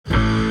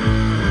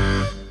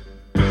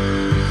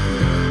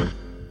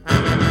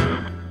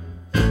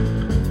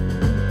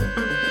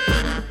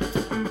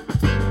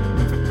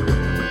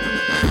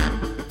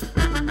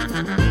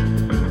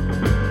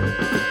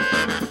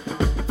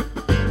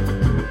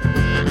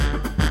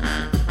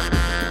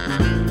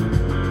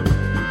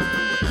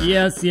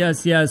Yes,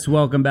 yes, yes.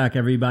 Welcome back,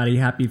 everybody.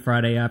 Happy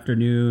Friday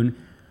afternoon.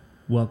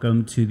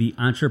 Welcome to the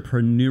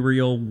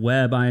Entrepreneurial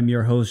Web. I am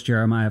your host,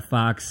 Jeremiah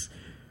Fox.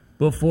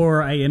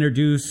 Before I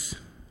introduce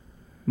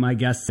my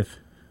guest,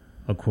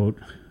 a quote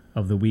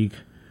of the week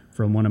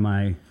from one of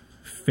my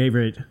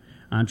favorite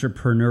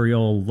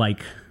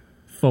entrepreneurial-like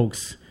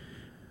folks,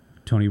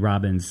 Tony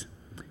Robbins.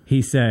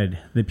 He said,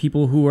 "The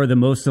people who are the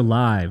most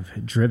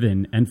alive,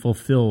 driven, and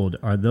fulfilled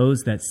are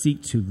those that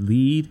seek to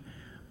lead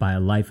by a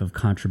life of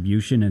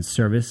contribution and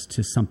service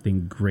to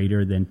something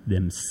greater than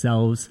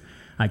themselves."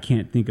 I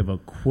can't think of a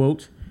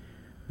quote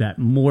that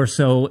more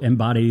so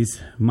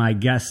embodies my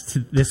guest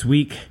this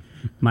week,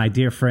 my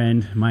dear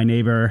friend, my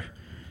neighbor,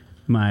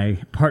 my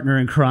partner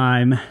in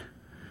crime,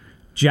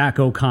 Jack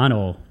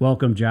O'Connell.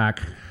 Welcome,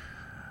 Jack.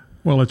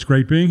 Well, it's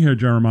great being here,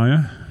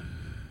 Jeremiah.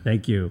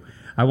 Thank you.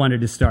 I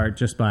wanted to start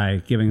just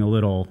by giving a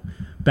little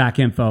back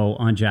info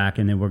on Jack,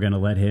 and then we're going to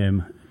let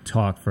him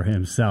talk for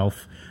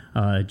himself.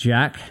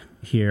 Jack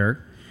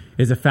here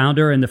is a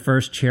founder and the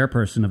first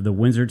chairperson of the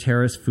Windsor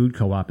Terrace Food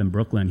Co-op in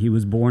Brooklyn. He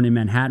was born in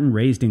Manhattan,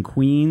 raised in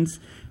Queens,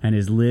 and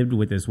has lived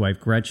with his wife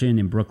Gretchen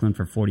in Brooklyn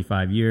for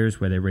 45 years,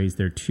 where they raised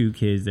their two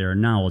kids. They are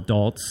now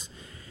adults.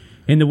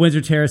 In the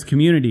Windsor Terrace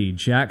community,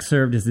 Jack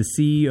served as the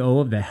CEO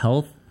of the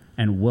Health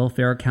and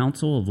Welfare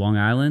Council of Long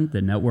Island,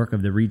 the network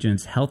of the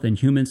region's health and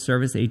human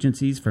service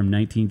agencies from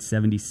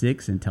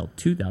 1976 until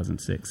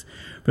 2006.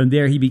 From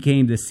there, he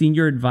became the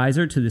senior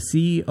advisor to the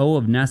CEO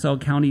of Nassau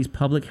County's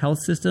public health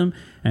system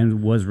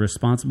and was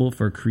responsible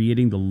for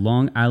creating the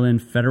Long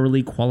Island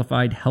Federally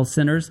Qualified Health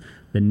Centers,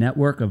 the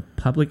network of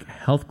public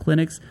health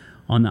clinics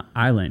on the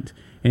island.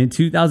 In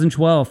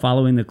 2012,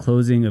 following the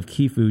closing of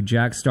Key Food,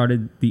 Jack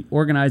started the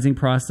organizing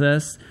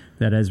process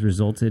that has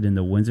resulted in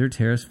the Windsor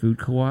Terrace Food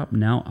Co-op,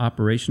 now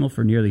operational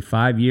for nearly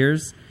 5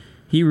 years.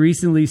 He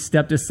recently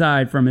stepped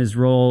aside from his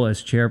role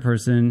as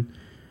chairperson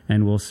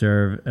and will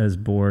serve as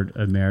board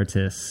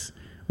emeritus.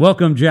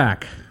 Welcome,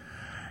 Jack.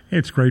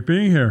 It's great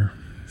being here.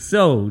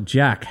 So,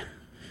 Jack,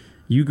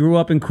 you grew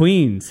up in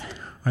Queens.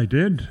 I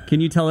did.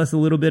 Can you tell us a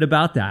little bit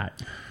about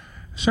that?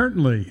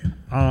 Certainly.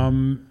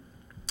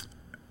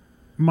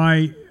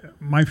 My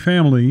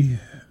family,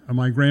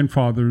 my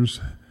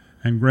grandfathers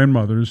and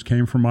grandmothers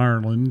came from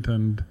Ireland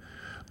and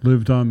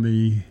lived on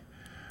the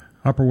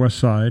Upper West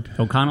Side.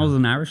 O'Connell's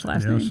an Irish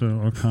last name? Yes,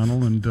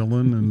 O'Connell and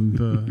Dillon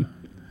and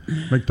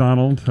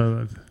McDonald.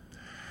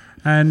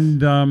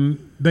 And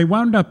they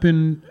wound up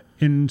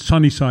in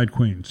Sunnyside,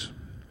 Queens,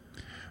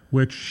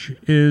 which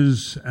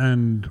is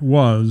and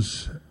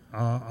was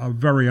a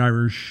very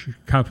Irish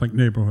Catholic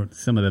neighborhood.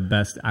 Some of the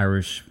best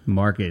Irish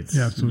markets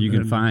you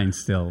can find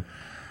still.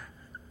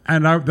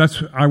 And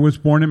I was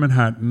born in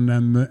Manhattan,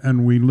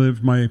 and we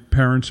lived. My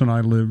parents and I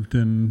lived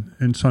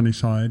in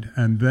Sunnyside,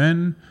 and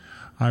then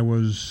I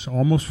was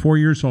almost 4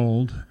 years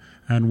old,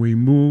 and we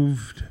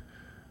moved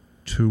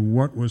to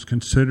what was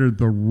considered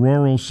the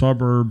rural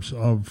suburbs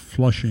of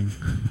Flushing.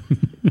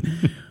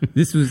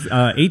 This was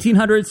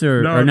 1800s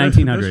or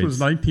 1900s? This was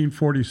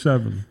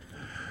 1947.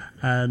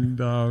 And,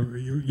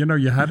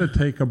 you had to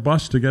take a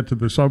bus to get to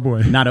the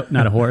subway. Not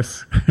a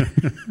horse.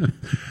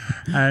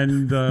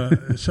 And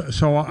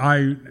so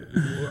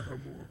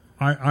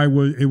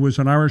it was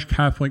an Irish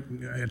Catholic,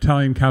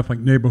 Italian Catholic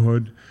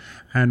neighborhood,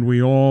 and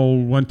we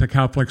all went to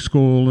Catholic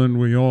school, and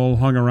we all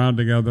hung around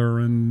together,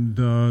 and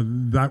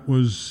that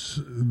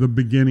was the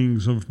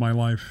beginnings of my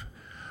life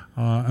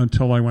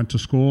until I went to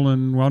school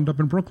and wound up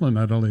in Brooklyn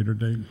at a later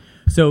date.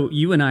 So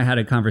you and I had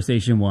a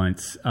conversation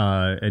once,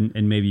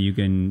 and maybe you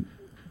can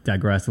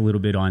digress a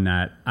little bit on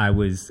that. I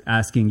was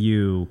asking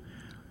you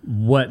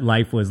what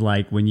life was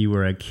like when you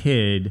were a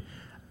kid,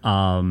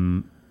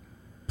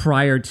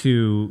 prior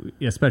to,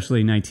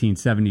 especially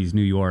 1970s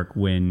New York,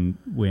 when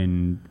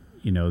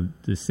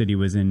the city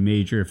was in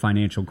major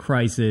financial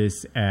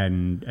crisis,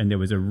 and there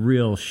was a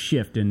real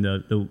shift in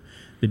the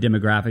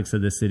demographics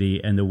of the city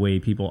and the way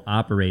people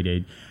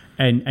operated.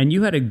 And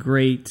you had a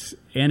great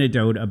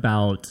anecdote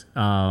about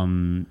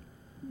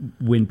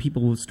when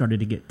people started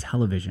to get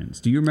televisions.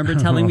 Do you remember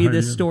telling me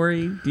this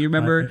story? Do you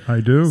remember?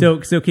 I do.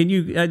 So can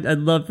you, I'd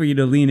love for you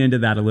to lean into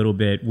that a little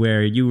bit,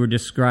 where you were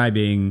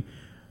describing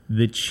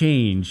the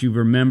change. You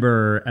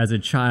remember as a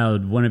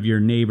child, one of your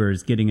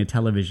neighbors getting a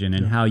television,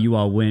 and how you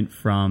all went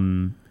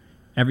from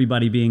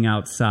everybody being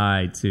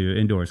outside to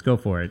indoors. Go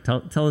for it.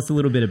 Tell us a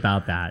little bit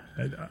about that.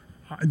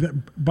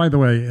 By the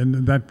way,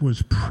 and that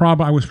was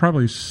I was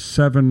probably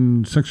 6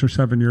 or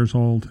 7 years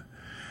old.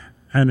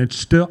 And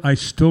I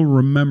still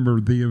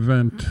remember the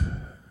event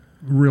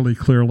really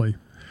clearly.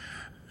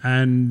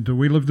 And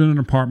we lived in an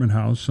apartment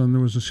house, and there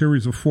was a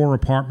series of 4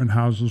 apartment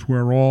houses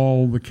where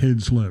all the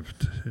kids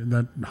lived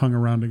that hung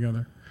around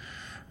together.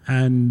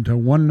 And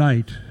one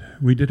night,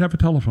 we did have a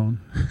telephone.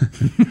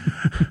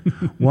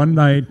 One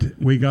night,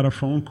 we got a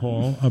phone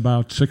call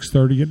about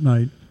 6:30 at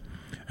night,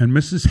 and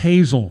Mrs.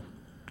 Hazel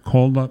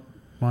called up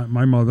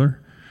my mother,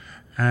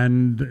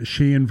 and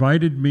she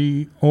invited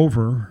me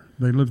over.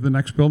 They lived the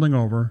next building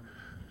over,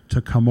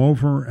 to come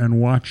over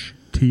and watch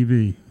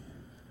TV.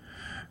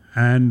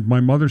 And my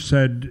mother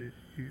said,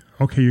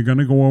 okay, you're going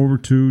to go over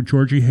to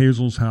Georgie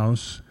Hazel's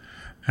house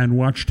and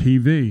watch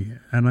TV.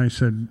 And I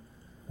said,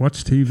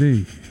 what's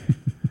TV?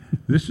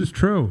 This is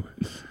true.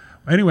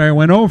 Anyway, I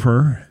went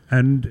over,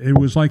 and it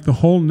was like the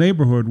whole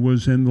neighborhood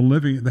was in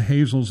the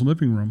Hazel's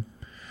living room,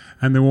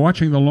 and they were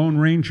watching The Lone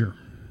Ranger.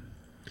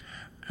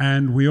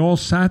 And we all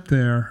sat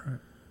there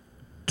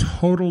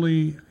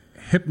totally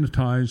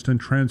hypnotized and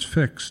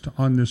transfixed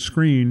on the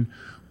screen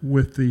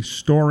with the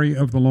story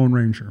of the Lone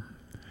Ranger.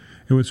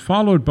 It was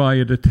followed by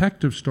a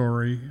detective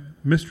story,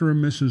 Mr.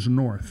 and Mrs.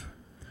 North.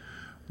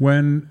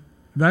 When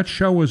that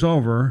show was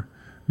over,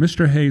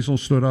 Mr. Hazel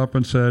stood up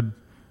and said,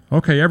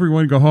 okay,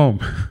 everyone go home.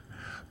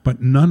 But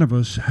none of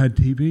us had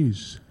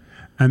TVs.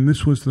 And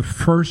this was the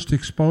first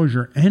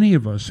exposure any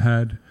of us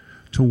had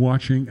to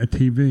watching a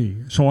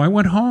TV. So I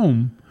went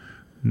home,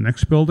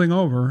 next building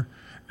over,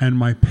 and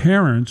my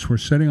parents were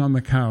sitting on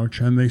the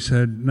couch, and they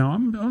said, now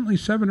I'm only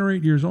 7 or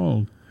 8 years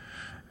old.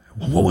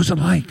 What was it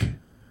like?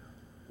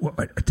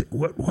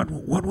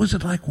 What was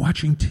it like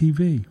watching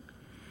TV?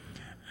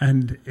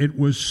 And it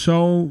was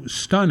so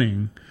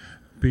stunning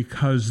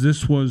because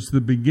this was the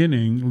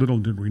beginning, little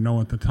did we know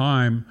at the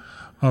time,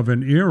 of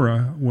an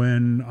era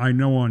when I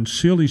know on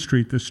Sealy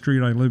Street, the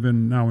street I live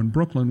in now in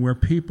Brooklyn, where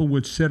people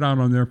would sit out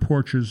on their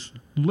porches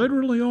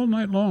literally all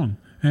night long.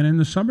 And in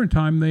the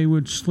summertime, they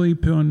would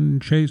sleep on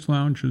chaise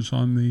lounges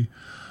on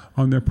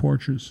their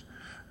porches.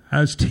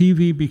 As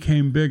TV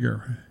became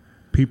bigger,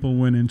 people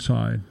went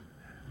inside,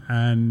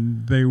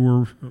 and they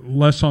were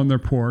less on their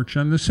porch.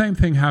 And the same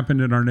thing happened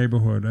in our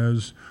neighborhood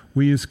as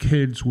we as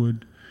kids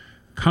would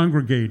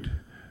congregate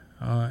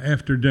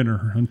after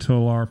dinner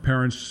until our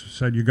parents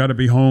said, you got to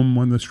be home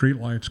when the street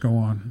lights go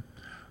on.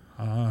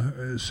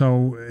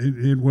 So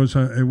it was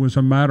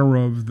a matter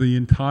of the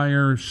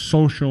entire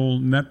social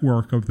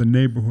network of the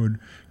neighborhood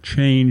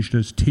changed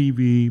as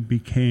TV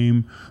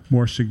became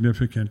more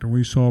significant. Or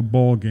we saw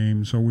ball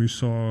games, or we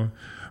saw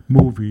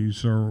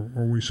movies, or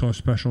we saw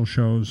special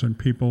shows, and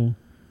people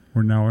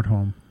were now at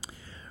home.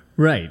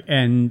 Right.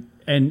 And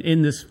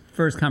in this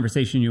first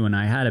conversation you and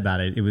I had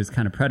about it, it was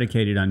kind of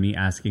predicated on me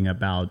asking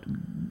about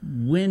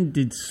when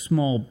did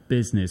small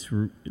business,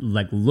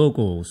 like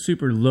local,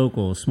 super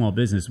local small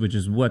business, which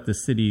is what the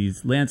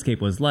city's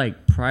landscape was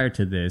like prior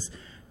to this,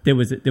 there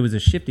was a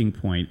shifting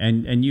point,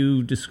 and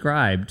you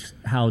described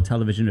how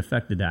television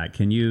affected that.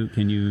 Can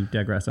you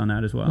digress on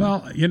that as well?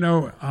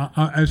 Well,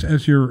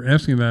 as you're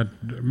asking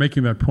that,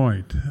 making that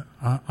point,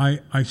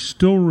 I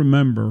still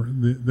remember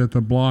that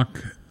the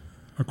block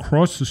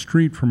across the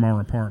street from our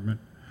apartment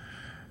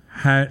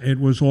it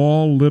was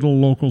all little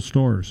local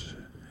stores,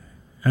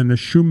 and the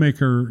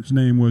shoemaker's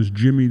name was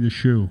Jimmy the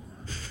Shoe.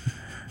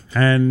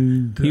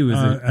 And he was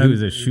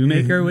a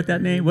shoemaker with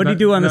that name. What did he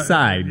do on the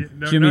side?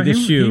 Jimmy the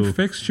Shoe. He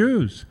fixed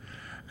shoes.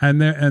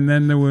 And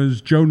then there was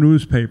Joe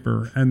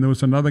Newspaper, and there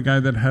was another guy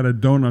that had a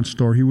donut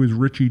store. He was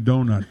Richie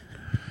Donut.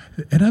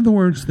 In other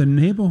words, the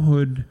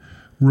neighborhood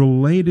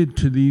related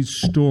to these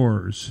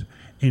stores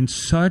in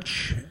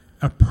such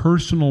a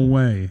personal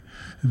way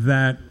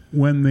that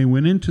when they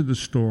went into the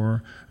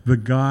store, the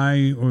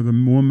guy or the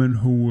woman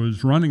who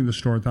was running the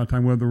store at that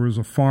time, whether it was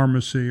a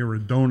pharmacy or a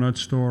donut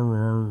store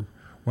or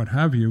what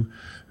have you,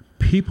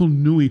 people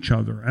knew each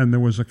other, and there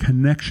was a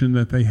connection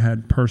that they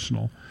had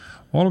personal.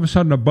 All of a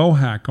sudden, a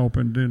Bohack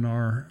opened in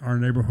our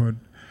neighborhood,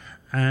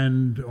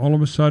 and all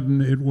of a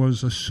sudden, it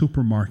was a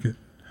supermarket.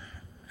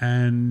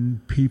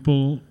 And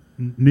people,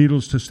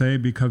 needless to say,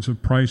 because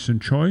of price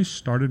and choice,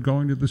 started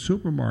going to the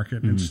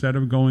supermarket instead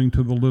of going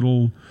to the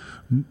little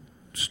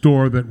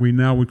store that we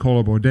now would call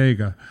a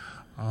bodega.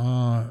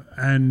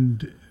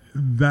 And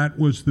that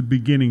was the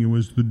beginning. It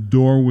was the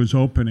door was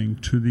opening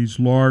to these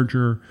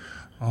larger,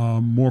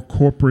 more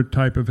corporate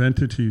type of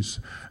entities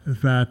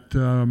that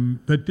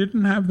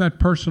didn't have that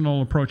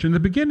personal approach. In the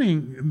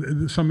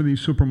beginning, some of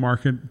these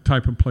supermarket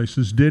type of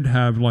places did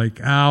have, like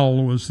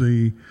Al was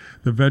the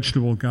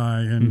vegetable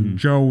guy and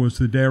Joe was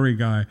the dairy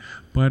guy,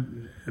 but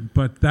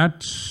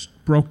that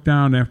broke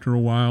down after a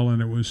while,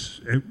 and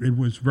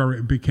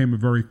it became a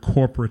very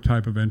corporate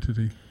type of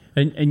entity.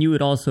 And you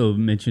had also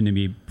mentioned to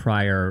me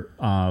prior,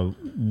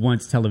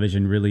 once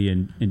television really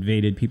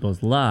invaded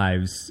people's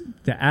lives,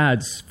 the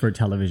ads for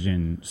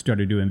television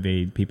started to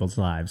invade people's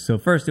lives. So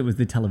first it was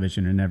the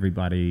television, and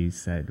everybody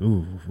said,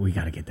 ooh, we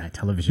got to get that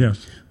television.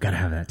 Yes. Got to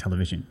have that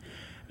television.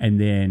 And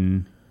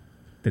then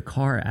the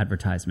car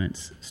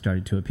advertisements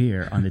started to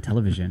appear on the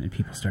television, and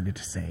people started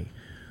to say,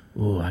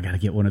 ooh, I got to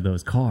get one of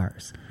those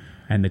cars.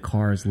 And the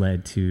cars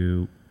led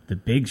to the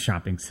big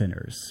shopping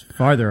centers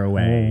farther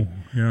away. Oh,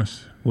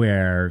 yes.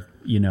 Where,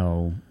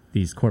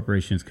 these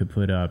corporations could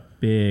put up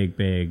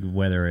big,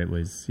 whether it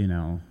was,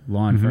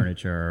 lawn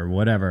furniture or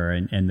whatever.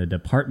 And the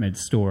department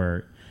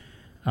store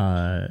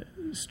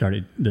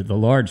started, the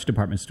large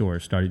department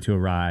stores started to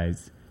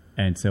arise.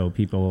 And so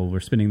people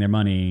were spending their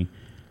money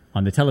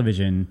on the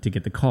television to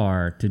get the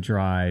car to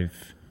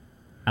drive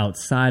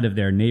outside of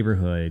their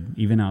neighborhood,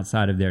 even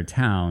outside of their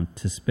town,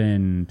 to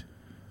spend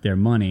their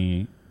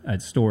money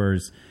at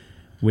stores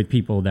with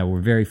people that were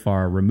very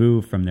far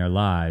removed from their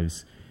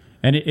lives.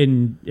 And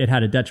it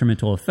had a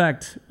detrimental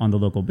effect on the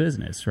local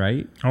business,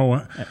 right?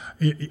 Oh,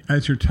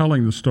 as you're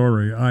telling the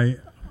story, I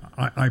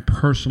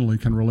personally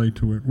can relate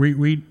to it.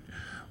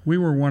 We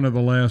were one of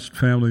the last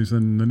families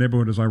in the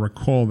neighborhood, as I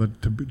recall,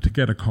 that to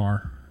get a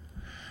car.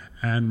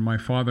 And my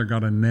father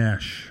got a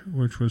Nash,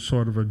 which was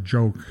sort of a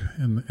joke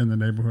in the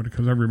neighborhood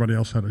because everybody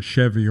else had a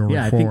Chevy or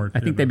a Ford. I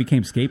think they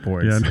became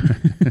skateboards.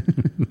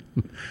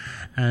 Yeah.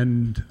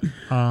 And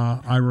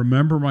I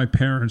remember my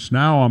parents.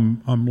 Now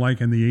I'm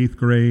like in the 8th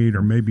grade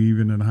or maybe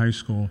even in high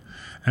school,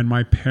 and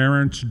my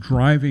parents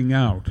driving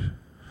out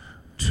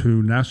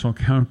to Nassau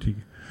County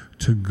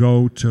to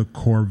go to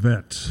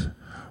Corvette's,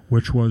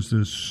 which was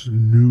this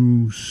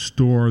new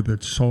store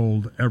that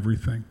sold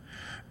everything,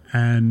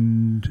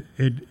 and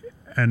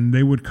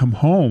they would come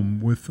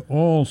home with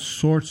all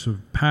sorts of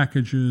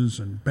packages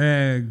and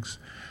bags,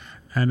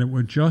 and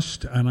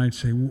I'd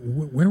say,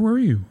 where were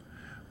you?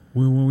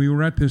 We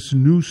were at this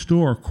new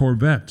store,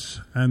 Corvette's,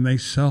 and they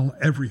sell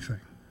everything.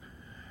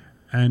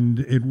 And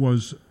it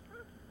was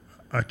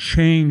a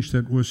change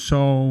that was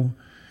so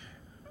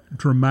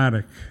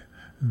dramatic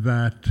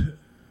that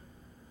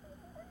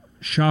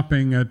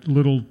shopping at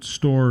little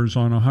stores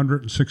on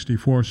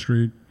 164th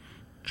Street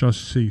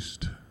just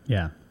ceased.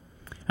 Yeah.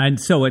 And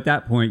so at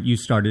that point, you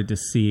started to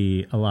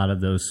see a lot of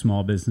those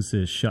small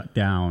businesses shut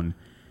down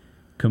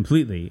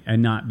completely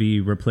and not be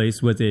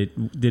replaced.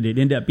 Did it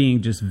end up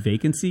being just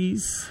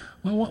vacancies?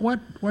 Well,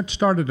 what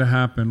started to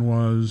happen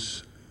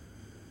was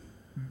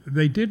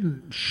they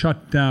didn't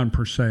shut down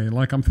per se.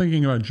 Like I'm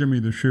thinking about Jimmy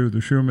the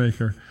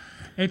shoemaker.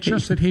 It's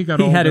just that he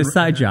got older. He had his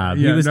side job.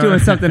 Yeah, he was doing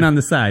something on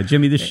the side.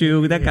 Jimmy the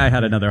shoe, that guy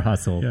had another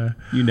hustle. Yeah.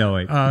 You know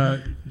it.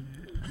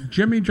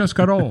 Jimmy just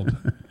got old,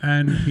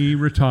 and he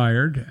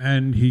retired,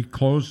 and he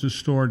closed his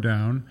store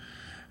down.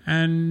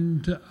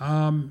 And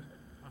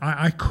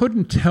I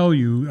couldn't tell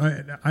you.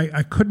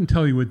 I couldn't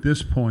tell you at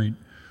this point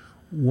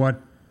what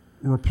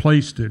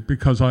replaced it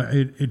because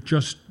it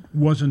just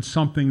wasn't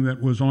something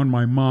that was on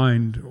my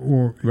mind,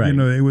 or right.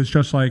 It was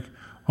just like,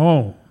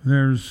 oh,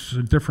 there's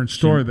a different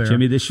store there.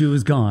 Jimmy the shoe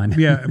is gone.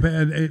 Yeah,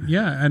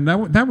 and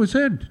that was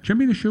it.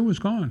 Jimmy the shoe was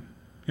gone.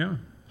 Yeah,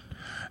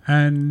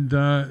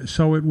 and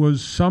so it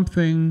was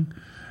something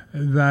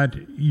that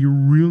you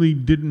really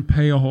didn't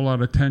pay a whole lot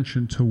of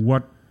attention to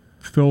what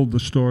filled the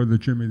store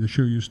that Jimmy the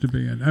shoe used to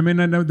be in. I mean,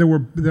 I know there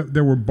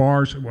were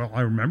bars. Well, I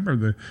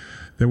remember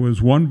there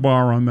was one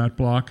bar on that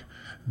block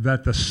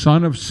that the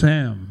son of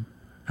Sam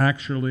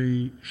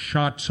actually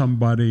shot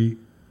somebody.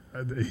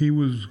 He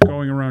was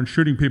going around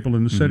shooting people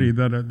in the city.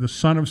 That the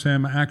son of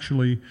Sam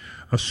actually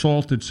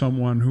assaulted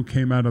someone who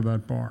came out of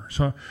that bar.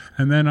 So,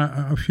 and then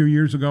a few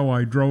years ago,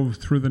 I drove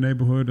through the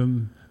neighborhood,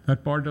 and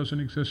that bar doesn't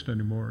exist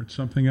anymore. It's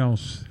something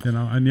else,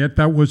 And yet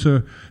that was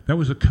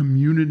a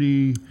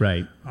community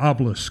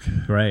obelisk,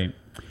 right?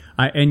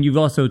 And you've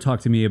also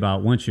talked to me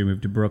about once you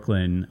moved to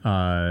Brooklyn,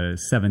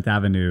 7th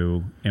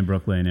Avenue in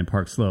Brooklyn and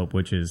Park Slope,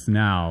 which is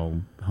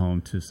now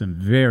home to some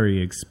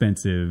very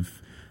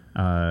expensive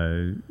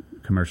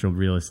commercial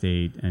real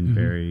estate and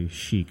very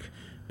chic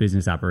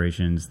business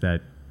operations,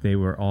 that they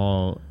were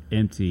all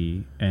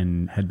empty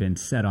and had been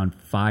set on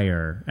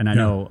fire. And I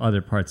know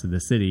other parts of the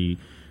city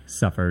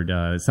suffered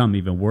some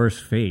even worse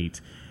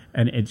fate.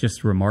 And it's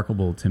just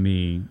remarkable to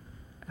me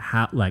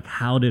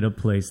how did a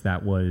place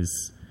that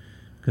was,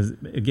 because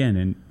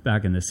again,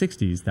 back in the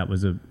 60s, that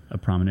was a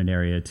prominent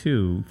area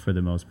too, for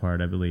the most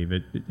part. I believe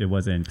it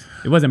wasn't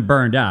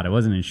burned out. It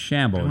wasn't in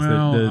shambles.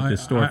 Well, the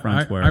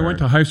storefronts were. I went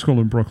to high school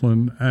in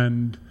Brooklyn,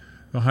 and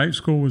the high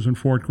school was in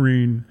Fort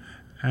Greene,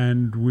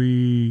 and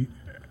we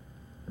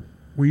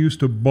used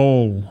to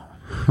bowl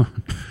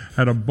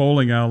at a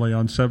bowling alley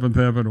on 7th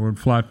Avenue in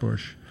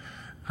Flatbush,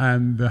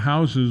 and the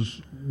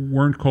houses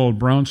weren't called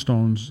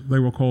brownstones, they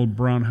were called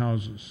brown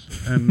houses.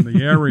 And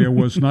the area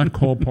was not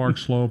called Park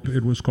Slope,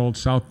 it was called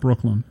South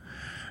Brooklyn.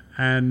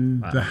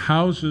 And the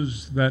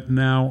houses that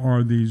now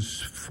are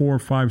these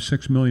 $4, $5,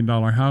 $6 million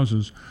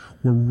houses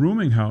were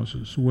rooming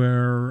houses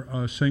where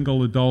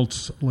single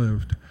adults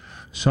lived.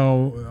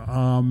 So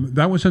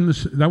that was in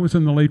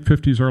the late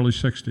 50s, early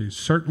 60s.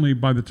 Certainly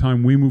by the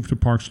time we moved to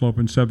Park Slope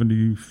in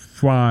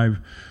 75,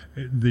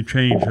 the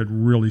change had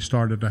really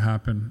started to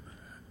happen.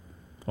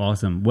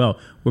 Awesome. Well,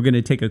 we're going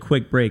to take a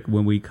quick break.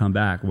 When we come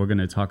back, we're going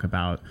to talk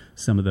about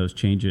some of those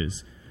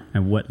changes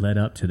and what led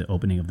up to the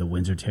opening of the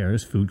Windsor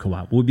Terrace Food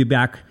Co-op. We'll be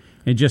back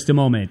in just a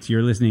moment.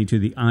 You're listening to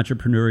The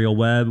Entrepreneurial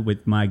Web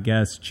with my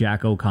guest,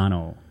 Jack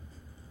O'Connell.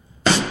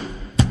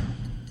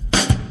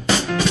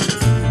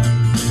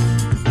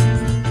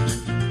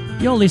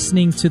 You're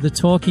listening to the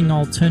Talking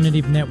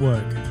Alternative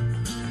Network.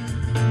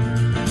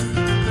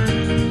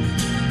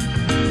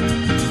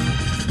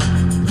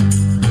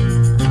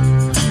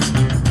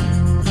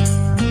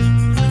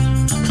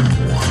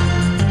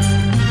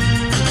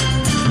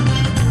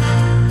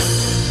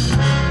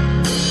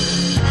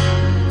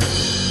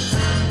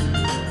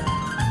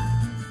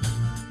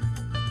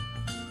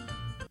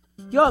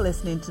 You're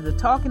listening to the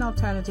Talking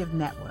Alternative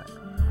Network.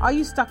 Are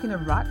you stuck in a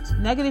rut?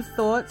 Negative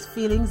thoughts,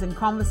 feelings, and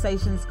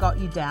conversations got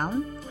you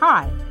down?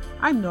 Hi,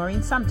 I'm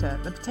Noreen Sumter,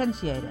 the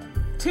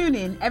Potentiator. Tune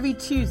in every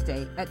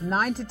Tuesday at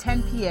 9 to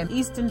 10 p.m.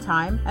 Eastern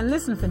Time and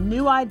listen for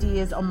new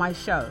ideas on my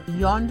show,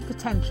 Beyond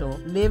Potential,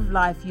 Live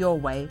Life Your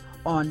Way,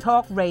 on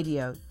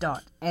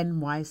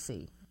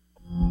talkradio.nyc.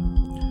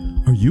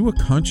 Are you a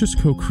conscious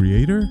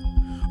co-creator?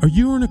 Are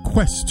you on a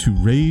quest to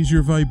raise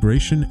your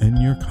vibration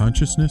and your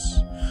consciousness?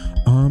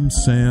 I'm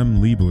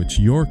Sam Leibowitz,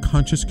 your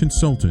conscious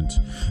consultant,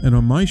 and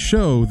on my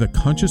show, The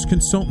Conscious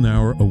Consultant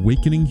Hour,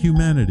 Awakening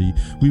Humanity,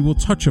 we will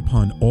touch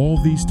upon all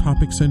these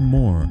topics and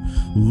more.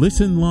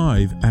 Listen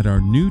live at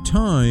our new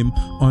time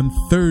on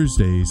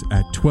Thursdays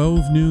at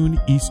 12 noon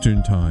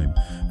Eastern Time.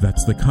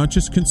 That's The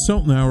Conscious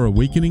Consultant Hour,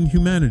 Awakening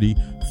Humanity,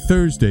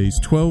 Thursdays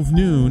 12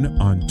 noon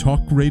on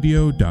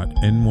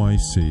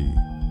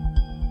talkradio.nyc.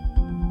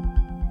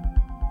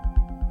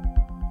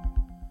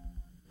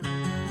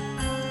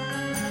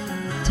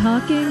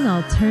 Talking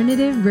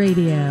Alternative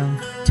Radio,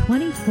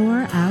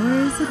 24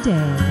 hours a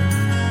day.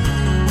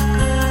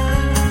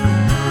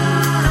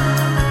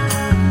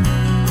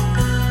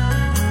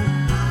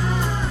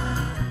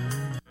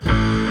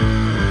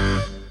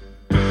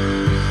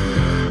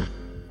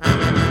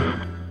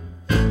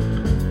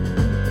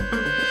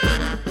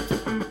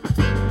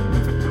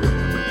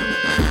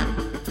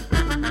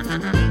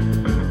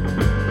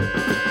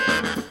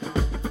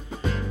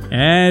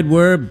 And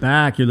we're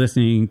back. You're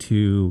listening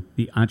to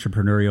The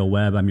Entrepreneurial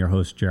Web. I'm your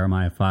host,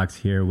 Jeremiah Fox,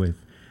 here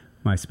with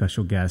my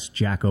special guest,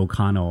 Jack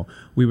O'Connell.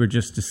 We were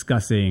just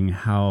discussing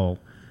how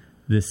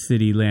the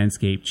city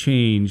landscape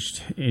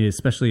changed,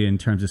 especially in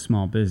terms of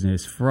small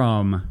business,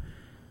 from,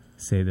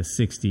 say, the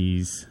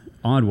 60s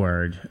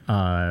onward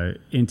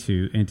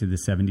into the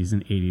 70s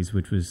and 80s,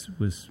 which was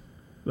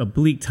a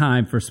bleak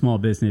time for small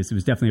business. It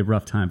was definitely a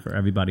rough time for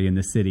everybody in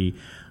the city.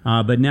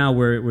 But now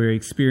we're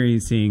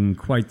experiencing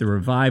quite the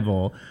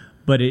revival.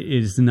 But it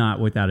is not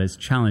without its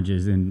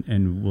challenges,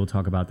 and we'll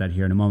talk about that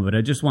here in a moment. But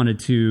I just wanted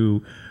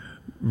to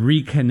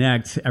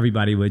reconnect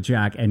everybody with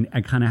Jack and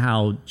kind of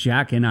how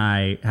Jack and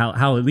I,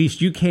 how at least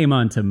you came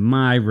onto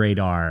my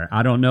radar.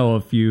 I don't know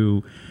if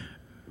you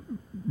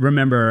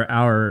remember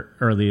our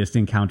earliest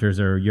encounters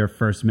or your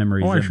first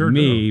memories of sure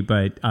me, do.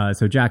 but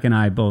so Jack and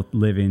I both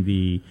live in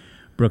the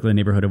Brooklyn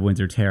neighborhood of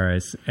Windsor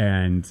Terrace,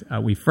 and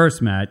we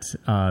first met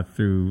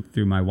through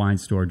my wine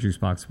store,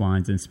 Juicebox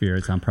Wines and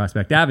Spirits on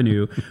Prospect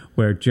Avenue,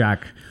 where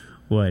Jack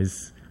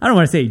was, I don't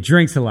want to say he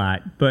drinks a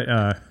lot, but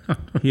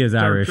he is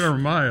Irish.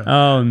 Jeremiah.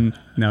 No,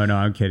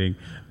 I'm kidding.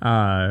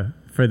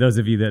 For those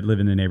of you that live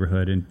in the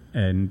neighborhood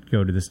and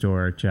go to the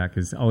store, Jack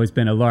has always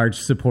been a large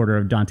supporter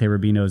of Dante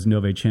Rubino's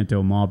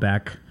Novecento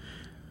Malbec.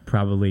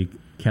 Probably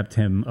kept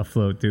him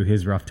afloat through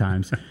his rough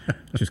times.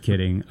 Just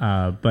kidding.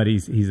 But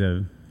he's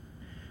a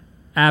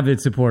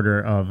avid supporter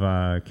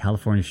of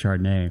California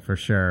Chardonnay, for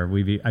sure.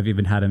 I've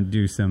even had him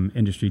do some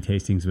industry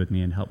tastings with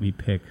me and help me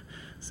pick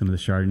some of the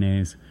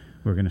Chardonnays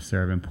we're going to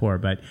serve and pour.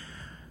 But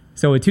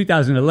so in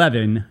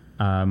 2011,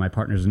 my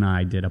partners and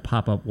I did a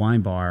pop-up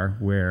wine bar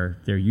where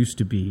there used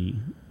to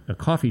be a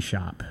coffee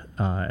shop.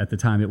 At the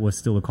time, it was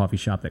still a coffee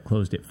shop that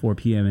closed at 4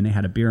 p.m., and they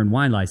had a beer and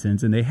wine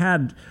license, and they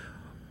had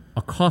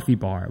a coffee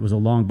bar. It was a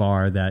long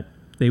bar that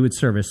they would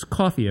service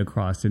coffee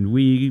across, and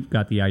we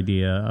got the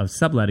idea of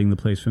subletting the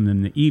place from them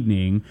in the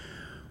evening.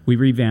 We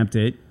revamped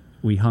it.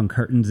 We hung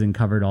curtains and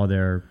covered all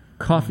their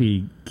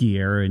coffee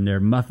gear and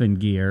their muffin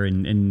gear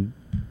and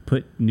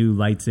put new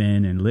lights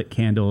in and lit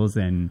candles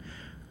and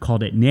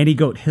called it Nanny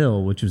Goat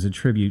Hill, which was a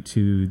tribute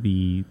to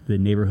the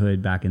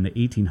neighborhood back in the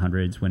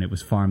 1800s when it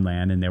was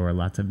farmland and there were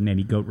lots of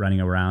nanny goat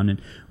running around.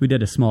 And we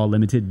did a small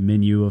limited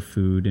menu of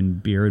food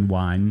and beer and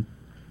wine.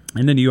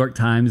 And the New York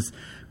Times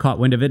caught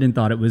wind of it and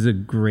thought it was a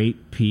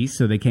great piece,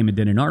 so they came and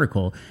did an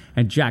article.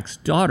 And Jack's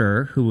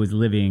daughter, who was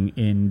living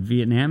in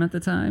Vietnam at the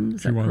time,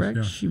 is that correct?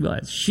 Yeah. She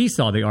was. She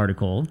saw the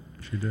article.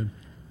 She did.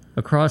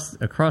 Across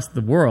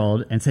the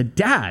world and said,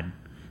 "Dad,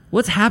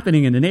 what's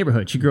happening in the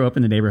neighborhood?" She grew up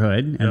in the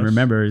neighborhood and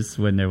remembers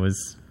when there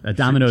was a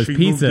Domino's she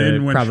pizza. Moved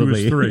in when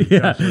probably she was 3.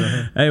 Yeah.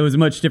 Yes, It was a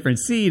much different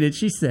scene. And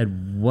she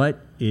said, "What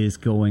is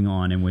going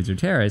on in Windsor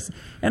Terrace?"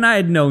 And I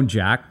had known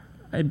Jack.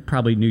 I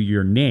probably knew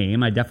your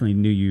name. I definitely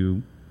knew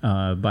you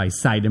by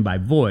sight and by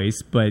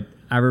voice. But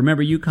I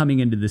remember you coming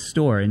into the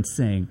store and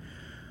saying,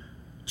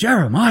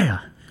 "Jeremiah,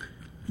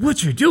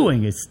 what you're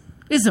doing is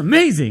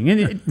amazing."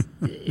 And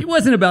it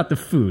wasn't about the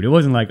food. It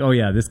wasn't like, "Oh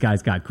yeah, this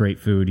guy's got great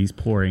food. He's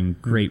pouring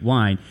great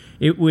wine."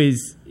 It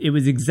was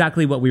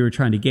exactly what we were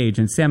trying to gauge.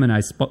 And Sam and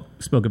I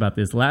spoke about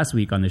this last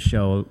week on the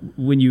show.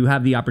 When you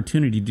have the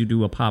opportunity to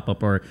do a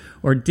pop-up or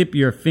dip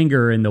your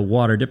finger in the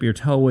water, dip your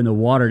toe in the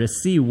water to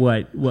see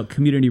what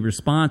community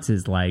response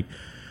is like,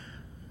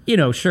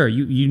 sure,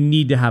 you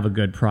need to have a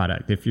good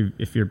product.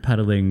 If you're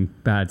peddling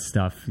bad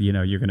stuff,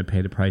 you're going to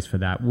pay the price for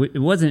that. It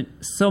wasn't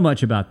so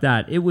much about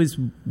that. It was,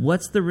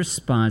 what's the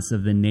response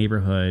of the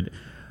neighborhood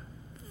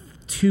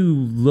to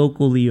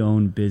locally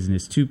owned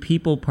business, to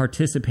people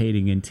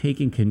participating and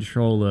taking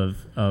control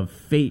of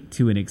fate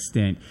to an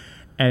extent.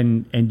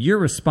 And your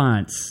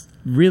response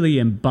really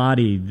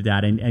embodied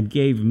that and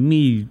gave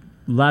me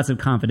lots of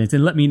confidence,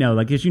 and let me know,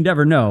 like, because you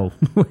never know.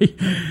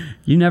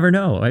 You never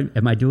know.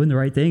 Am I doing the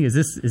right thing? Is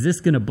this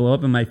going to blow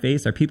up in my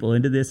face? Are people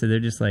into this? Or they're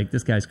just like,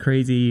 this guy's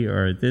crazy,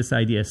 or this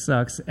idea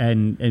sucks?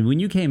 And when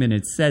you came in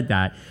and said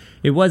that,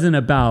 it wasn't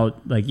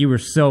about like you were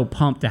so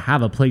pumped to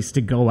have a place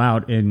to go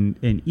out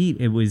and eat.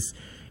 It was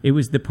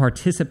the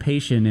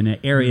participation in an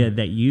area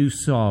that you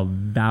saw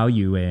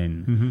value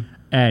in. Mm-hmm.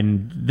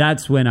 And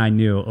that's when I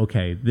knew,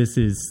 okay, this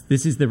is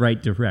the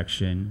right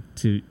direction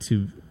to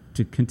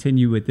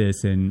continue with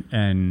this,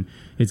 and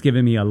it's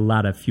given me a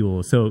lot of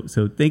fuel. So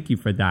thank you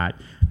for that.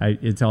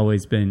 You've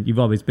always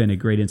been a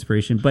great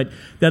inspiration. But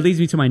that leads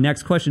me to my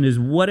next question: is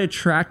what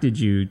attracted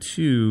you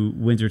to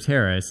Windsor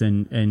Terrace,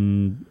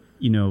 and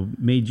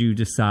made you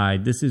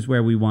decide this is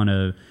where we want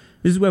to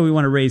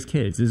raise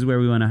kids. This is where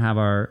we want to have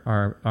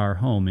our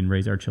home and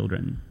raise our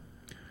children.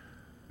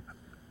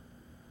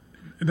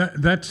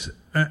 That's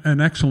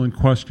an excellent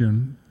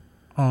question.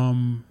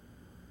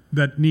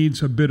 That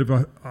needs a bit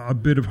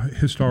of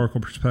historical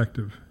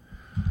perspective.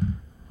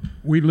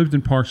 We lived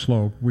in Park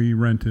Slope. We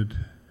rented.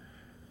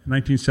 In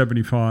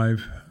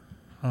 1975,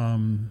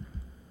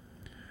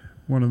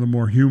 one of the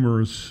more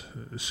humorous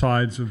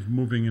sides of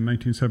moving in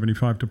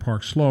 1975 to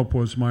Park Slope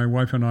was my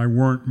wife and I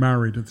weren't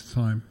married at the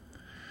time,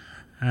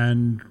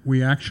 and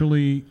we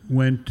actually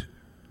went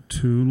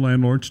to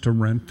landlords to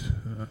rent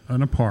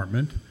an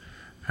apartment,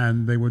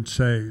 and they would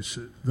say,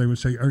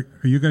 "Are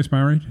you guys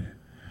married?"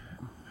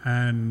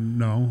 And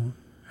no.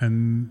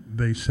 And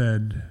they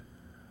said,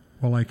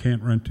 "Well, I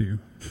can't rent to you."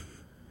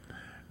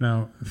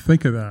 Now,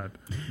 think of that.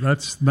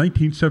 That's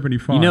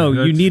 1975.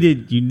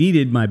 You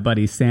needed my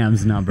buddy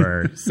Sam's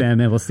number, Sam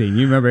Evelstein.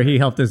 You remember he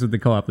helped us with the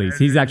co-op lease.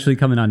 He's actually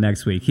coming on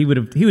next week. He would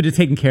have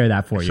taken care of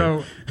that for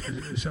you.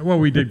 So well,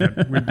 we did get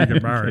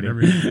married.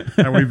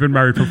 And we've been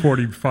married for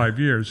 45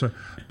 years.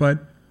 But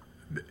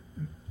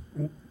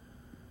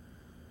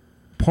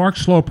Park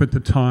Slope at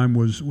the time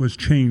was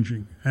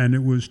changing, and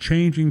it was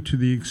changing to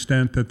the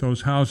extent that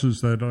those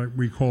houses that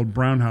we called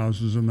brown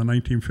houses in the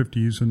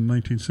 1950s and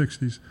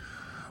 1960s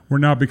were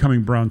now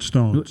becoming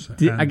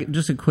brownstones.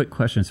 Just a quick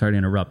question, sorry to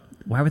interrupt.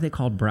 Why were they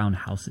called brown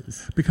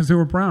houses? Because they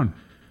were brown.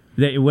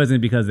 It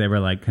wasn't because they were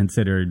like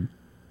considered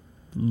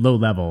low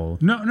level.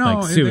 No,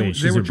 like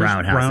sewage. they were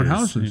brown just brown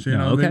houses.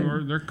 Okay.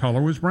 Their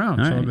color was brown,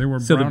 so they were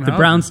brown. So the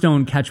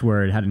brownstone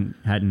catchword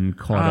hadn't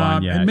caught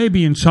on yet. And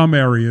maybe in some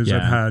areas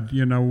it had.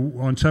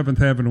 On 7th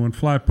Avenue in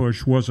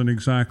Flatbush wasn't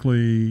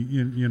exactly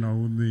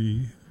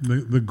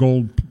the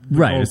gold.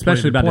 Right,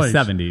 especially about place. The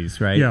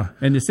 70s, right? Yeah.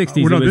 In the 60s,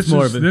 it was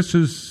more of a... This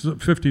is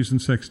 50s and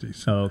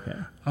 60s. Oh, okay.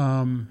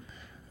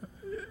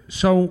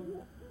 So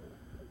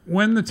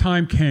when the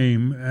time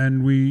came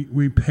and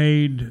we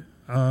paid...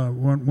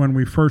 when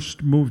we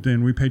first moved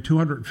in, we paid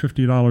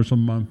 $250 a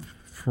month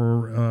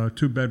for a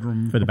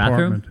 2-bedroom for the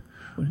apartment.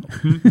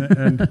 Bathroom?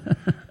 And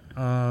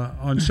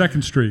on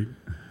 2nd Street.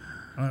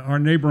 Our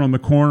neighbor on the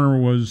corner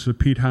was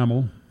Pete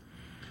Hamill,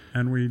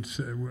 and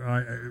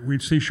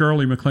we'd see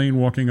Shirley MacLaine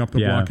walking up the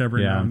block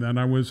every now and then.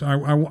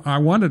 I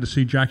wanted to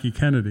see Jackie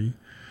Kennedy.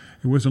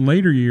 It was in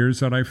later years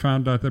that I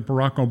found out that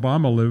Barack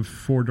Obama lived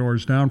 4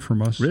 doors down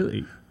from us.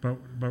 Really?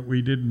 But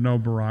we didn't know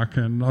Barack,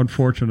 and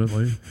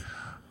unfortunately...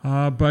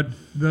 But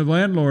the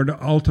landlord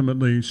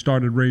ultimately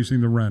started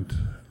raising the rent.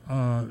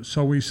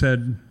 So we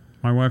said,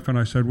 my wife and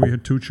I said, we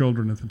had 2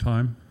 children at the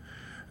time,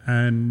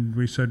 and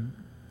we said,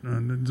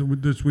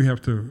 we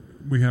have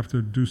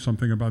to do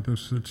something about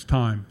this. It's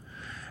time.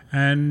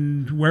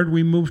 And where did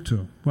we move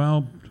to?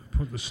 Well,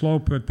 the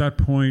Slope at that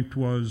point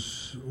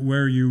was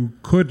where you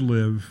could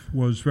live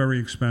was very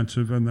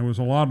expensive, and there was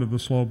a lot of the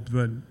Slope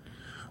that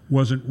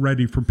wasn't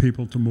ready for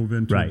people to move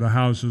into. Right. The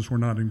houses were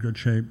not in good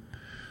shape.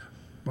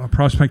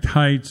 Prospect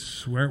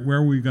Heights, where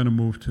are we going to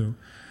move to?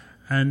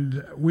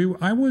 And we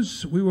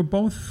were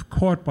both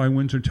caught by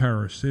Windsor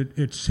Terrace.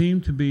 It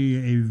seemed to be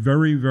a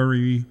very,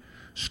 very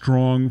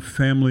strong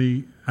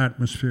family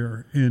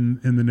atmosphere in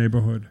the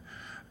neighborhood.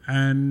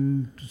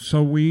 And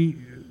so we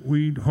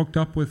hooked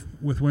up with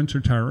Windsor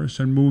Terrace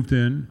and moved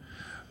in.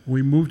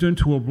 We moved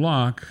into a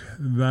block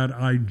that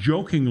I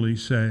jokingly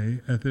say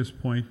at this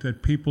point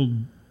that people,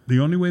 the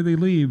only way they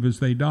leave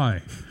is they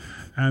die.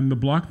 And the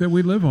block that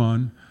we live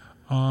on,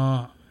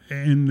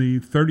 in the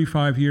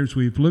 35 years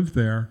we've lived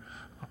there,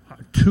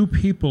 2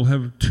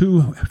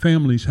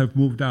 families have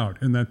moved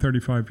out in that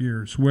 35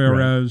 years,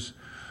 whereas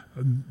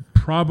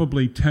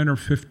probably 10 or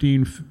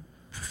 15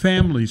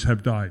 families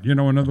have died. In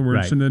other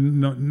words, and then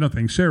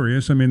nothing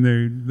serious. I mean,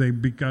 they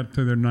got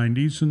to their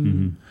 90s,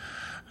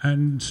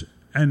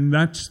 and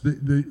that's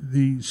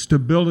the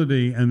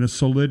stability and the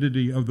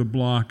solidity of the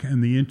block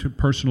and the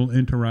interpersonal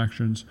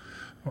interactions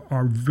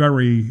are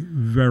very,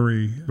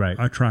 very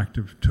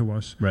attractive to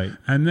us. Right.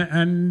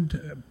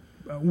 And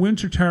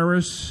Windsor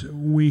Terrace,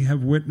 we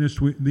have witnessed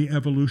the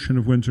evolution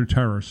of Windsor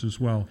Terrace as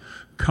well,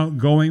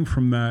 going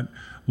from that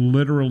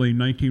literally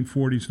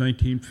 1940s,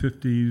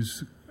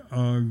 1950s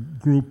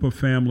group of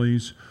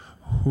families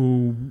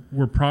who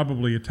were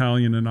probably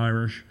Italian and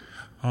Irish.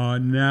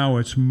 Now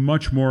it's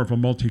much more of a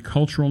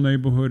multicultural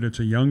neighborhood. It's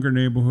a younger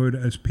neighborhood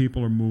as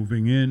people are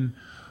moving in.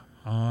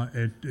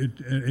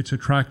 its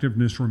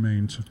attractiveness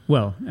remains.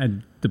 Well,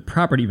 and the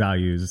property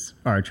values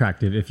are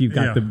attractive if you've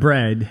got the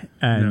bread,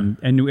 and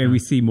we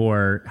see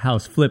more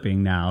house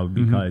flipping now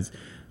because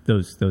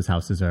those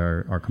houses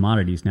are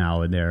commodities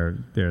now, and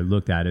they're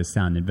looked at as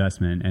sound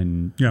investment,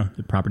 and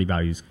the property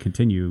values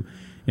continue.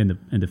 In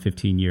the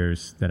 15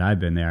 years that I've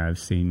been there, I've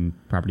seen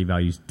property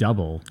values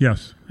double.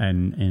 Yes,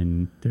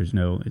 and there's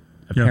no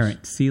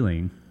apparent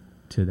ceiling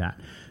to that.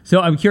 So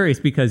I'm curious,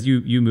 because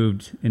you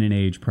moved in an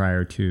age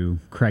prior to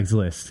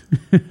Craigslist.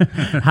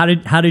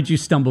 How did you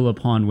stumble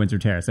upon Windsor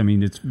Terrace? I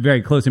mean, it's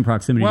very close in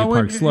proximity to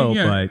Park Slope,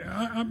 but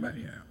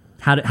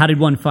how did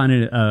one find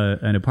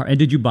an apartment? And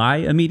did you buy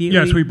immediately?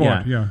 Yes, we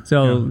bought. Yeah.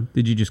 So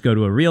did you just go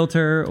to a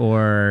realtor,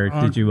 or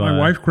did you? My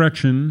wife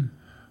Gretchen,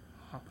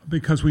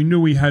 because we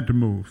knew we had to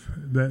move.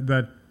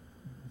 That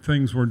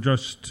things were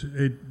just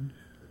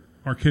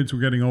our kids were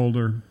getting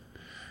older,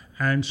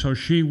 and so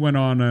she went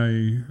on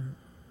a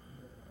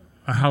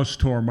house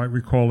tour, might we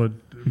call it,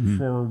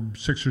 for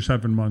 6 or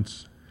 7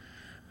 months.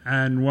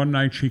 And one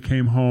night she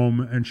came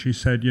home and she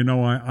said,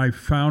 I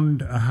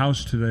found a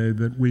house today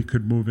that we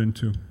could move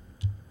into.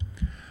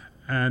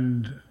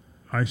 And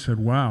I said,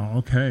 wow,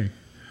 okay.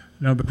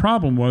 Now the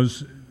problem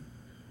was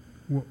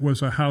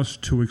a house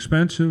too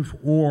expensive,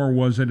 or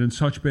was it in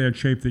such bad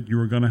shape that you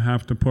were going to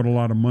have to put a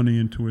lot of money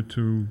into it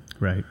to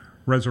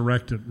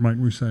resurrect it, might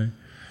we say.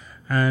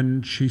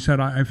 And she said,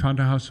 I found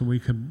a house that we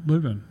could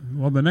live in.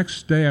 Well, the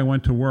next day I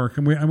went to work,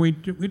 and we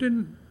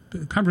didn't,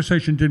 the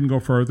conversation didn't go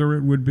further.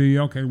 It would be,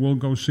 okay, we'll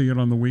go see it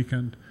on the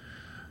weekend.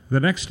 The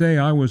next day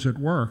I was at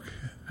work,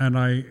 and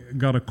I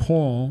got a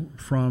call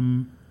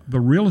from the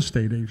real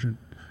estate agent.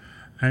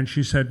 And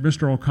she said,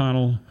 Mr.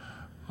 O'Connell,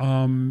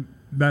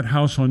 that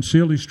house on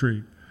Sealy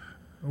Street,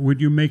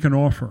 would you make an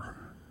offer?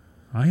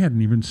 I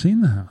hadn't even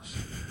seen the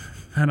house.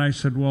 And I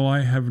said, well,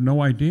 I have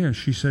no idea.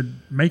 She said,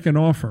 make an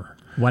offer.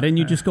 Why didn't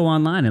you just go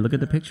online and look at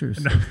the pictures?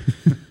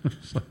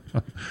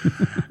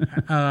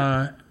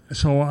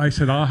 So I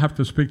said, I'll have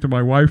to speak to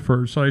my wife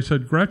first. So I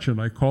said, Gretchen,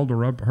 I called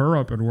her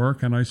up at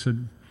work, and I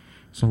said,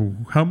 so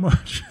how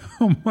much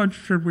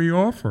should we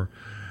offer?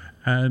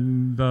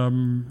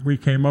 And we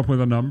came up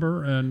with a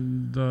number,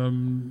 and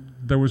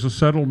there was a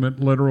settlement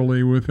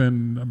literally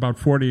within about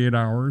 48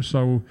 hours.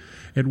 So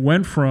it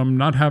went from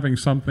not having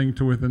something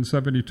to within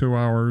 72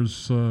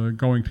 hours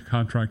going to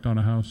contract on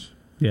a house.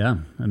 Yeah,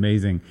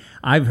 amazing.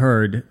 I've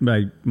heard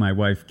my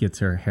wife gets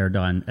her hair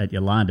done at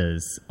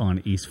Yolanda's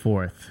on East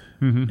 4th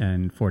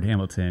and Fort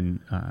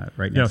Hamilton,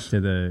 right next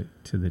to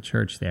the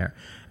church there.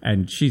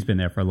 And she's been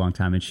there for a long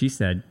time. And she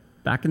said,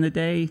 back in the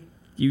day,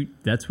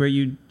 that's where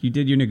you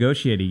did your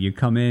negotiating. You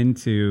come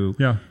into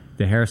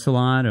the hair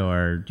salon,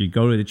 or you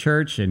go to the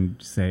church and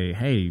say,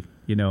 hey,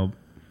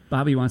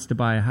 Bobby wants to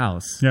buy a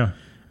house. Yeah.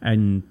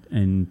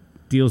 And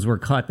deals were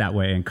cut that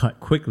way, and cut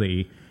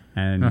quickly.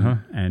 And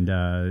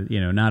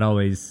not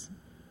always,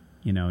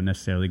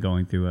 necessarily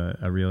going through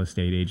a real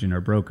estate agent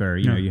or broker.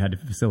 You had to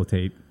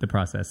facilitate the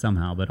process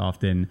somehow, but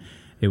often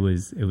it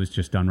was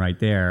just done right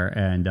there.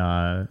 And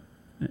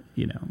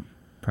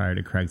prior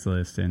to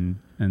Craigslist and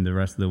the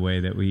rest of the way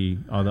that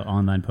all the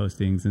online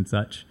postings and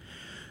such.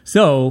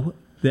 So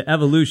the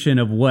evolution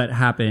of what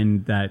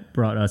happened that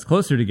brought us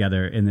closer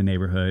together in the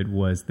neighborhood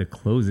was the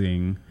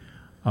closing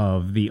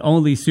of the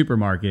only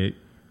supermarket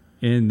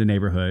in the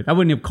neighborhood. I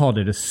wouldn't have called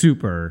it a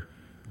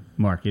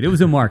supermarket. It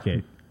was a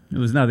market. There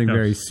was nothing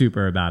very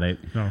super about it.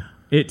 No.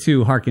 It,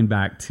 too, harkened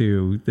back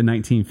to the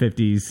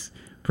 1950s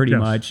pretty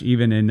much.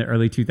 Even in the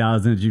early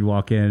 2000s, you'd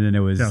walk in and it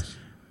was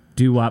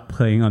doo-wop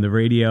playing on the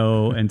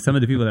radio. And some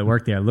of the people that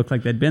worked there looked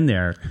like they'd been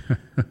there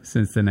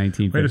since the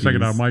 1950s. Wait a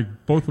second now.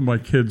 Both of my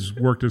kids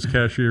worked as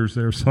cashiers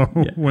there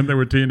when they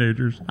were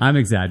teenagers. I'm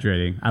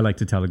exaggerating. I like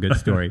to tell a good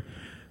story.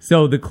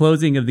 So the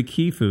closing of the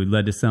Key Food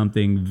led to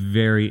something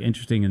very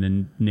interesting in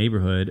the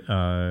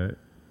neighborhood,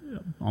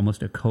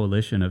 almost a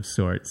coalition of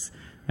sorts,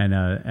 and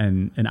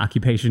an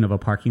occupation of a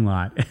parking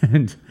lot,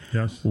 and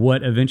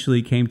what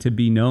eventually came to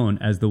be known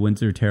as the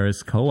Windsor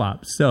Terrace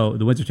Co-op. So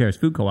the Windsor Terrace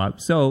Food Co-op.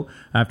 So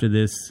after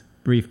this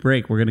brief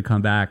break, we're going to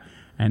come back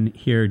and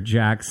hear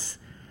Jack's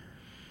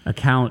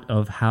account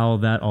of how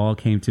that all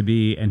came to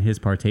be and his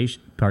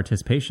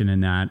participation in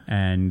that,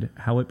 and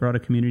how it brought a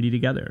community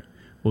together.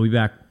 We'll be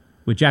back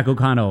with Jack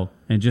O'Connell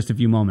in just a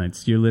few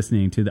moments. You're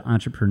listening to the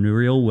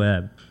Entrepreneurial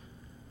Web.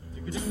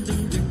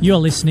 You're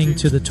listening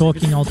to the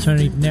Talking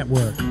Alternative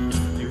Network.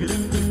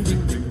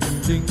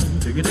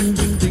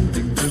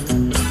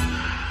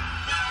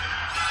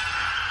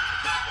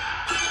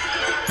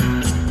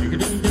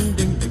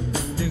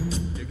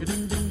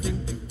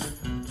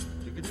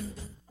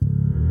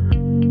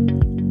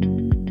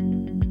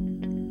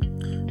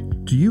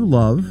 Do you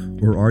love,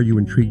 or are you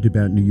intrigued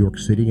about New York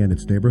City and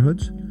its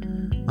neighborhoods?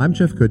 I'm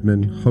Jeff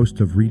Goodman, host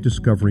of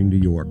Rediscovering New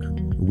York,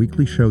 a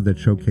weekly show that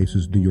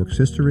showcases New York's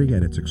history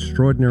and its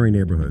extraordinary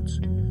neighborhoods.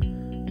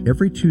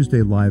 Every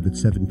Tuesday live at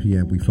 7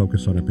 p.m., we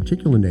focus on a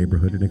particular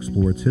neighborhood and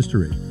explore its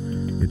history,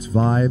 its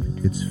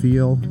vibe, its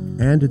feel,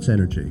 and its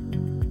energy.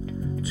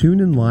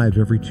 Tune in live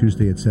every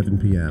Tuesday at 7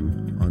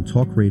 p.m. on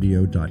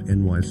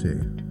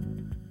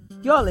talkradio.nyc.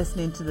 You're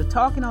listening to the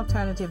Talking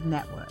Alternative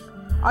Network.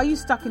 Are you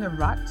stuck in a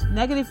rut?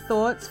 Negative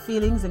thoughts,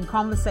 feelings, and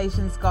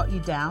conversations got you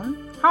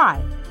down?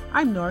 Hi,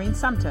 I'm Noreen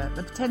Sumter,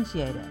 the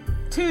Potentiator.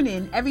 Tune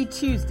in every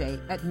Tuesday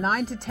at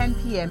 9 to 10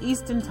 p.m.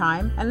 Eastern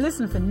Time and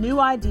listen for new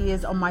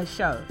ideas on my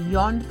show,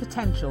 Beyond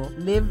Potential,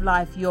 Live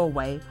Life Your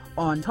Way,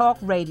 on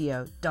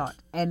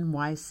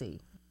talkradio.nyc.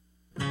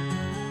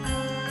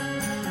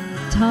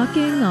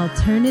 Talking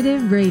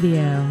Alternative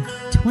Radio,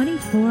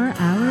 24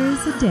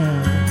 hours a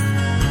day.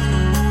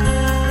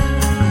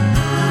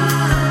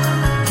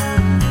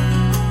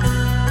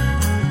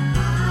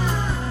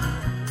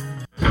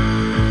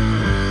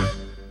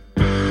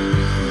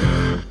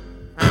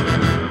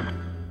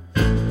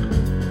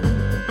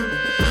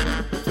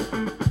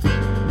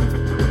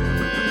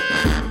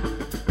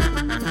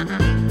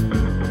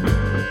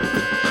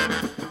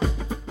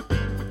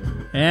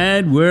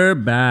 And we're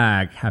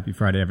back. Happy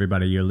Friday,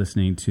 everybody. You're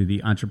listening to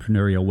the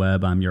Entrepreneurial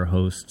Web. I'm your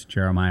host,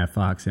 Jeremiah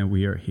Fox, and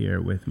we are here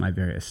with my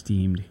very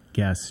esteemed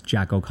guest,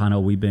 Jack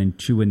O'Connell. We've been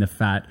chewing the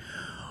fat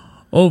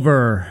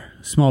over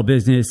small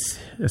business,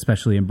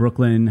 especially in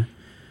Brooklyn,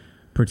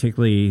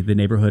 particularly the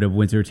neighborhood of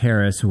Windsor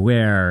Terrace,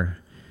 where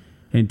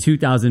in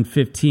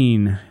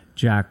 2015,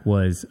 Jack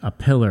was a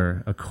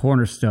pillar, a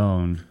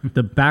cornerstone,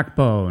 the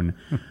backbone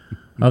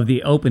of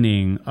the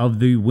opening of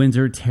the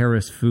Windsor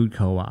Terrace Food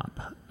Co-op.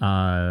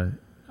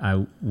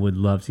 I would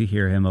love to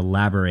hear him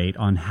elaborate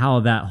on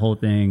how that whole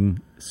thing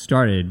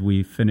started.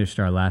 We finished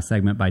our last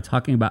segment by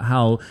talking about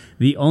how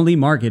the only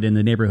market in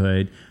the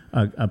neighborhood,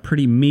 a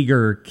pretty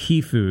meager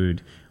key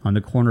food on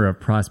the corner of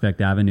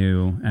Prospect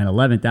Avenue and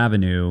 11th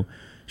Avenue,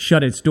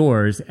 shut its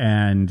doors,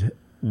 and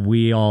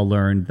we all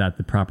learned that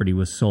the property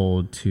was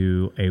sold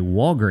to a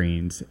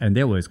Walgreens, and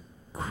there was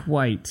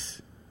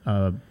quite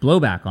a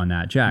blowback on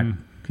that. Jack,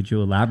 could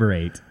you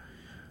elaborate?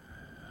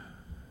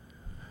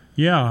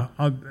 Yeah,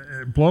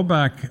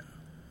 blowback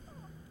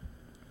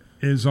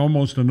is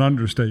almost an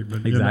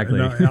understatement. Exactly.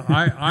 You know,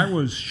 I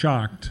was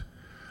shocked.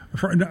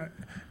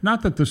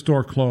 Not that the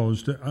store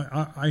closed. It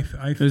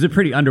was a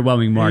pretty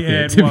underwhelming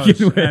market to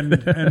begin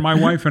with. And my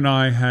wife and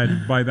I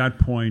had, by that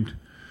point,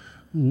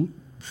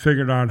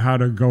 figured out how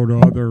to go to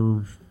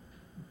other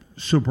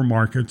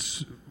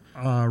supermarkets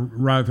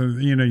rather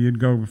than, you'd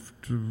go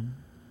to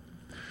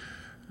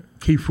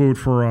Key Food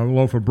for a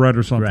loaf of bread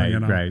or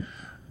something. Right, right.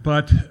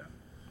 But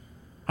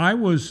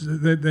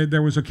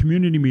there was a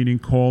community meeting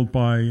called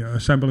by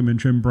Assemblyman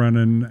Jim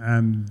Brennan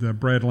and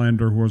Brad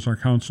Lander, who was our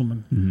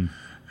councilman. Mm-hmm.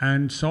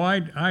 And so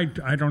I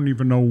don't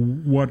even know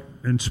what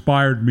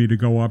inspired me to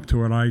go up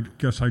to it. I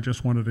guess I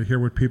just wanted to hear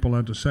what people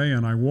had to say.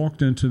 And I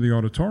walked into the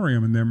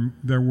auditorium, and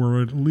there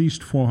were at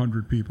least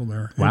 400 people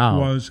there. Wow. It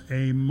was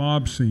a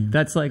mob scene.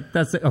 That's a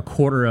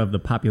quarter of the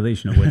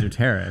population of Windsor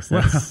Terrace.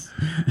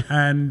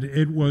 And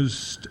it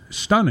was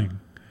stunning.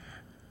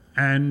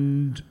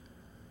 And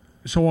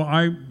so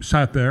I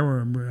sat there,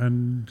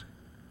 and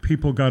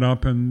people got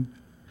up, and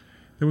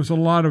there was a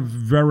lot of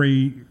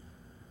very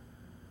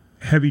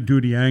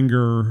heavy-duty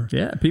anger.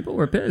 Yeah, people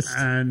were pissed.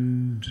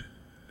 And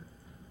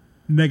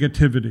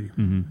negativity.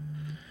 Mm-hmm.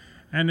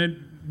 And it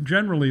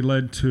generally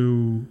led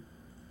to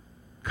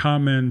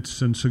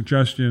comments and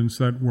suggestions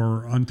that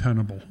were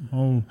untenable.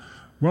 Oh,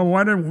 well,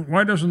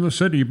 why doesn't the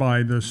city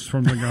buy this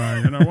from the guy?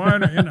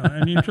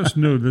 And you just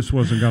knew this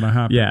wasn't going to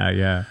happen.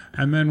 Yeah.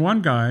 And then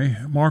one guy,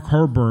 Mark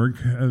Herberg,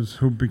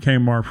 who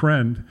became our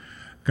friend,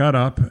 got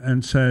up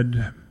and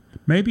said,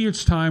 maybe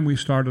it's time we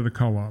started a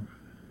co-op.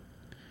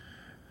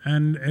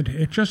 And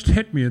it just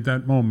hit me at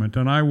that moment.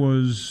 And I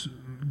was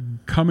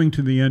coming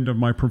to the end of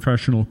my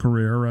professional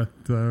career. I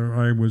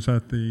was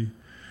at the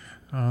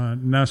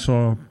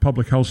Nassau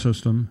Public Health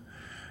System.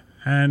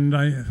 And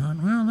I thought,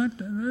 well,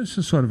 this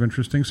is sort of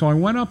interesting. So I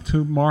went up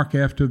to Mark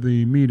after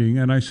the meeting,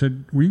 and I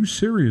said, were you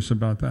serious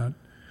about that?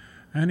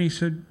 And he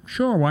said,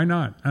 sure, why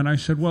not? And I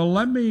said, well,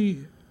 let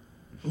me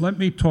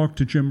talk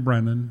to Jim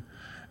Brennan,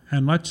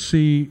 and let's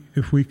see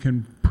if we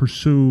can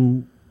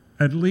pursue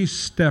at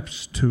least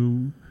steps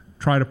to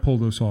try to pull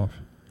this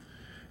off.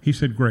 He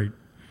said, great.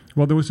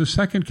 Well, there was a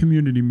second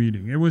community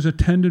meeting. It was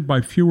attended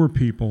by fewer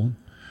people,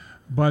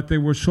 but they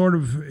were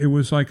it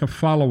was like a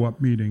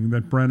follow-up meeting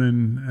that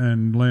Brennan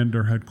and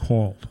Lander had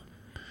called.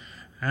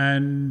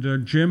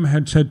 And Jim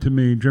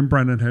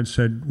Brennan had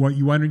said, why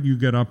don't you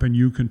get up and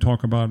you can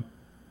talk about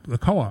the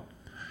co-op?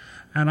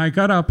 And I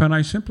got up and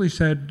I simply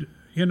said,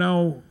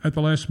 at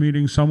the last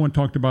meeting, someone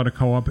talked about a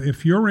co-op.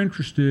 If you're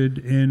interested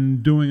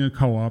in doing a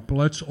co-op,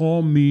 let's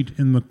all meet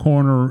in the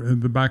corner in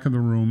the back of the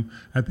room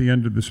at the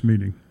end of this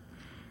meeting.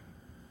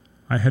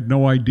 I had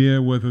no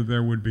idea whether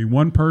there would be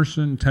one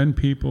person, 10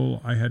 people.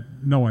 I had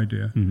no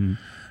idea. Mm-hmm.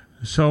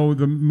 So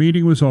the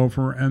meeting was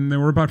over, and there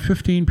were about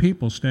 15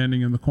 people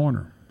standing in the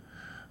corner.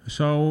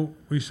 So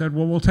we said,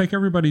 well, we'll take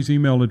everybody's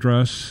email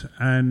address,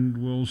 and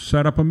we'll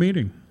set up a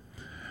meeting.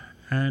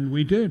 And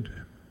we did.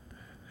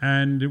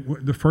 And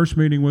the first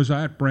meeting was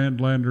at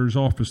Brad Lander's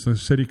office, the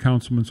city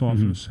councilman's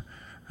office.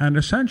 Mm-hmm. And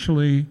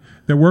essentially,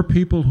 there were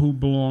people who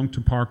belonged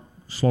to Park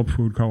Slope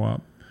Food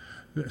Co-op.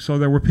 So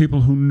there were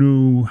people who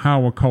knew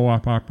how a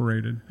co-op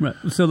operated. Right.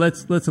 So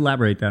let's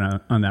elaborate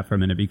on that for a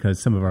minute,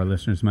 because some of our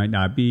listeners might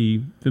not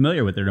be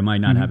familiar with it or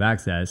might not have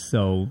access.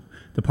 So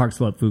the Park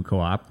Slope Food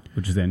Co-op,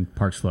 which is in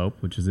Park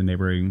Slope, which is a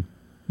neighboring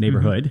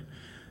neighborhood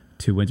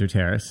to Windsor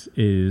Terrace,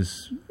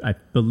 is, I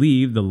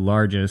believe, the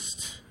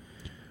largest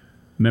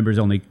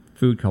members-only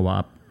food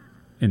co-op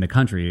in the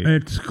country.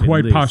 It's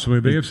quite possibly.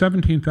 They have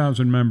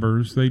 17,000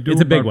 members. They do.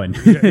 It's a big one.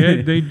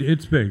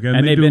 It's big,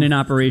 and they've been in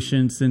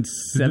operation since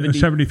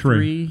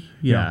 73.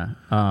 Yeah.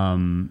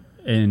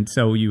 And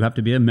so you have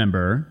to be a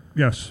member.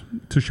 Yes,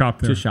 to shop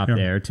there.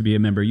 There. To be a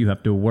member, you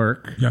have to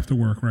work. You have to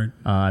work, right?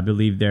 I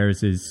believe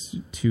theirs is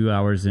 2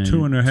 hours and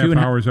 2.5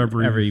 hours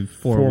every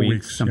 4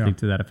 weeks, something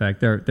to that effect.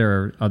 There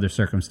are other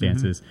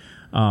circumstances,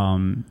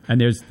 and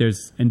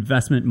there's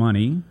investment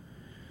money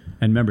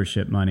and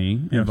membership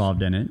money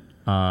involved in it.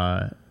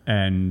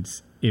 And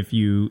if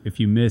you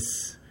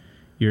miss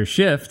your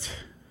shift,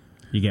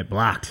 you get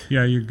blocked.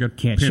 Yeah, you get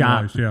can't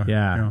penalized. shop.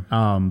 Yeah.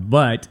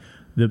 But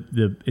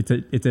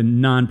it's a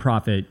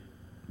nonprofit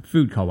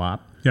food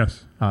co-op.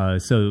 Yes.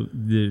 So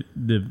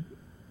the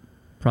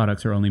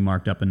products are only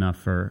marked up enough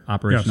for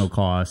operational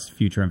costs,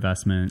 future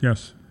investment.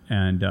 Yes.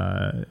 And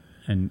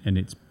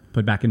it's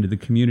put back into the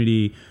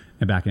community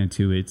and back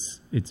into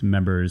its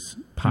members'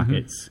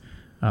 pockets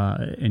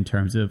in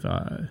terms of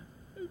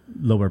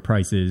lower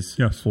prices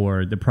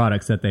for the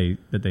products that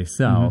they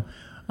sell.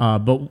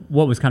 But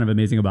what was kind of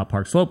amazing about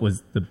Park Slope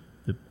was the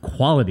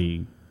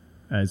quality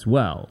as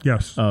well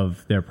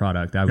of their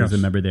product. I was a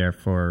member there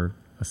for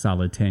a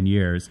solid 10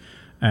 years,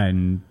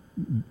 and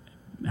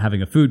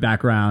having a food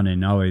background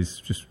and always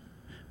just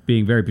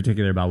being very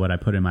particular about what I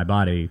put in my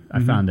body,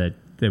 I found that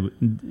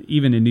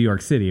even in New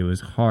York City, it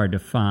was hard to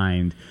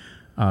find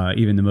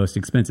even the most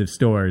expensive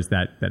stores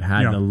that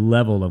had the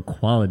level of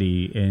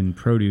quality in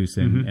produce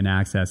and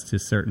access to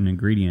certain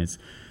ingredients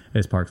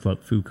as Park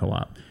Slope Food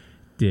Co-op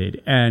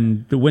did.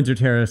 And the Windsor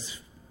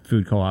Terrace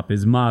Food Co-op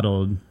is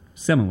modeled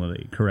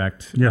similarly,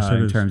 correct? Yes,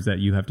 in terms that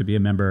you have to be a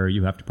member,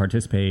 you have to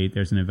participate,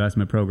 there's an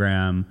investment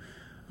program,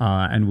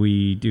 and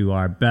we do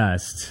our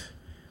best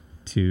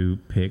to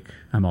pick,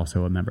 I'm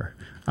also a member,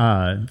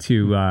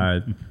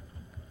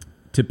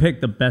 to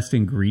pick the best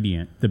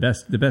ingredient, the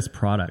best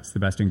products, the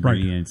best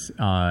ingredients,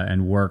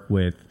 and work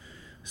with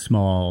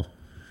small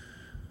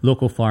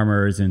local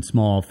farmers and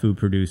small food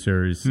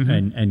producers,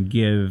 and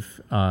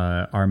give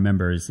our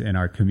members in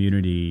our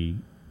community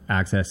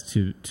access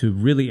to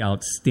really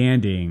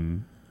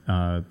outstanding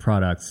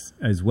products,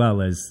 as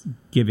well as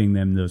giving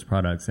them those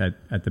products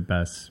at the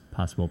best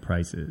possible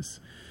prices.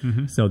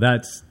 So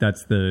that's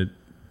the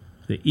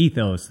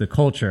ethos, the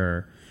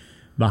culture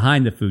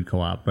behind the food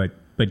co-op,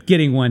 but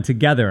getting one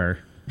together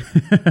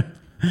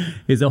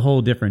is a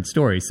whole different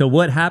story. So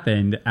what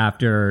happened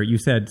after you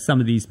said some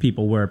of these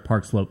people were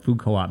Park Slope Food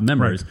Co-op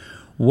members? Right.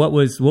 What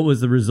was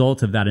the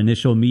result of that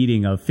initial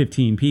meeting of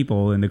 15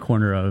 people in the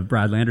corner of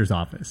Brad Lander's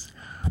office?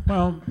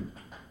 Well,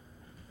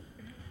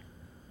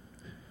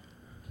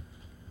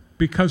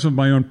 because of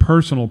my own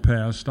personal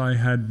past, I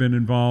had been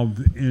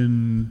involved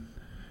in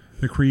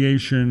the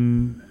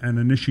creation and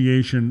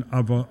initiation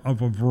of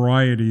a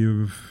variety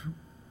of,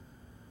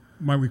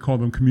 might we call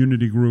them,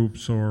 community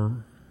groups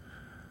or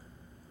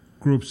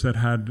groups that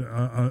had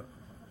a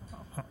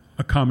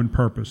common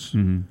purpose.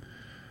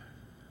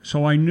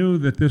 So I knew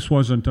that this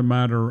wasn't a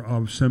matter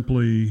of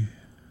simply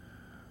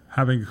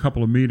having a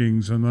couple of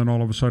meetings and then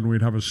all of a sudden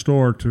we'd have a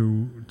store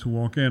to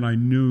walk in. I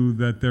knew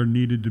that there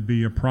needed to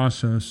be a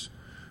process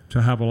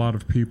to have a lot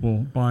of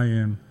people buy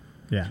in.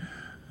 Yeah.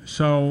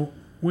 So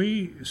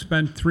we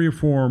spent 3 or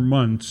 4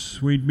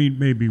 months. We'd meet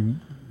maybe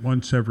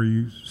once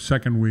every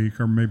second week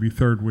or maybe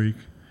third week,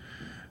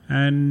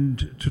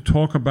 and to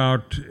talk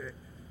about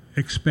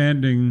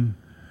expanding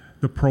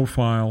the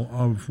profile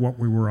of what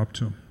we were up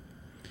to.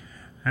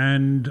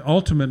 And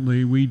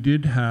ultimately, we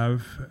did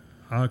have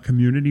a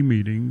community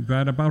meeting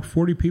that about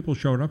 40 people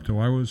showed up to.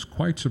 I was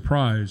quite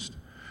surprised.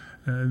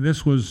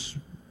 This was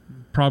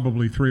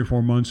probably 3 or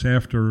 4 months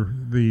after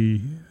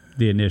the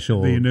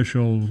initial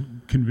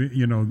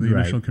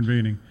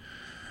convening.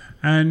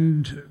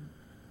 And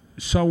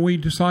so we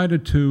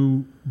decided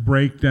to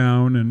break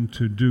down and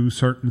to do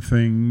certain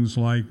things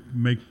like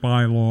make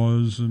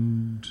bylaws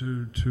and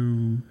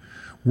to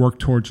work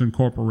towards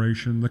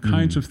incorporation, the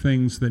kinds of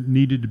things that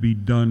needed to be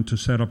done to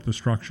set up the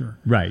structure.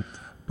 Right.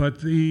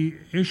 But the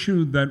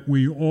issue that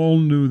we all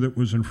knew that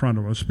was in front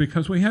of us,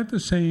 because we had the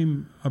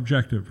same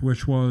objective,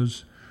 which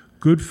was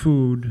good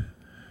food,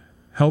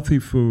 healthy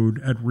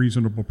food at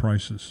reasonable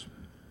prices.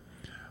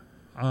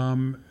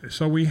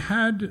 So we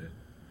had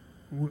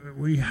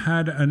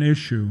an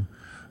issue.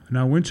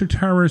 Now, Windsor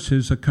Terrace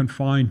is a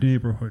confined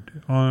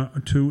neighborhood.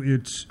 To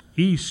its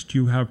east,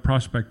 you have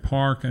Prospect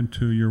Park, and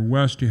to your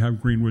west, you have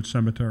Greenwood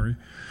Cemetery.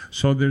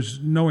 So there's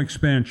no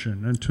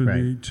expansion. And to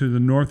the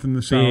north and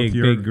the south,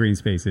 big green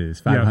spaces,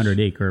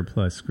 500-acre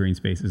plus green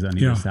spaces on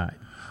either side.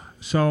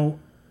 So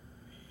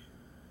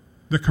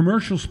the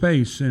commercial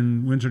space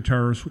in Windsor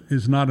Terrace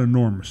is not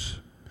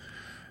enormous,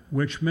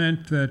 which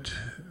meant that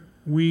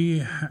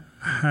we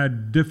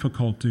had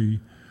difficulty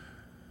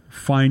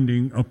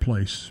finding a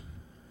place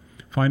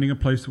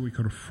that we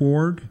could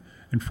afford,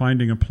 and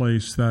finding a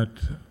place that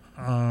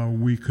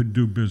we could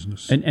do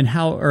business. And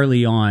how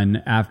early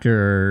on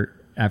after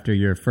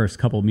your first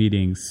couple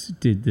meetings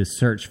did the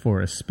search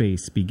for a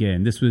space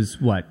begin? This was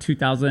what,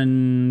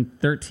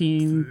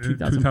 2013,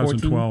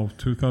 2014?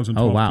 2012,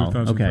 oh, wow.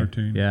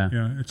 2013. Okay. Yeah.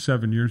 Yeah, it's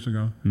 7 years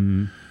ago.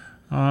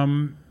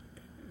 Mm-hmm.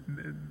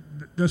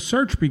 The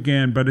search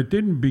began, but it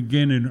didn't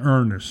begin in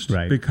earnest,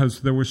 right,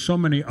 because there were so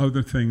many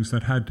other things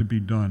that had to be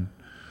done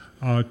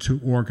to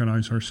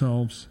organize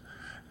ourselves.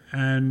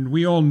 And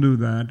we all knew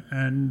that,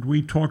 and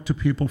we talked to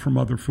people from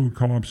other food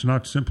co-ops,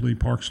 not simply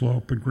Park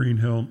Slope, but Green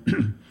Hill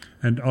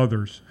and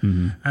others.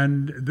 Mm-hmm.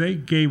 And they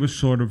gave us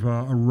sort of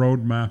a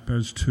roadmap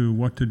as to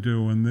what to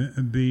do. And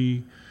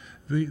the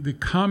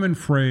common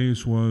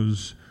phrase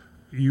was,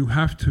 you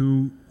have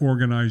to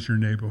organize your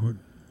neighborhood.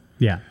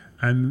 Yeah.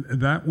 And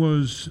that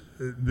was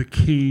the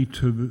key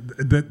to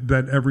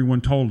that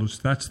everyone told us.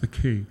 That's the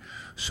key.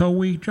 So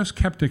we just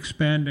kept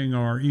expanding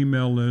our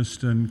email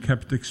list and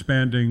kept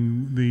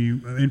expanding the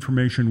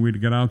information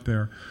we'd get out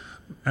there.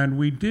 And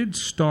we did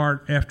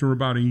start, after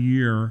about a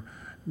year,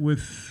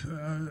 with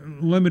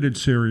limited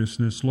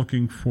seriousness,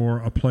 looking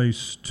for a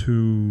place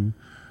to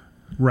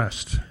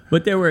rest.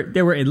 But there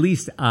were at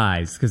least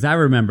eyes, because I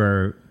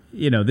remember,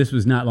 this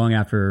was not long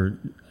after,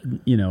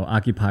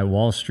 Occupy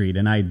Wall Street,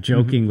 and I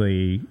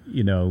jokingly,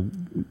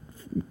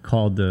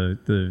 called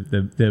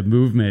the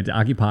movement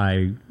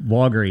Occupy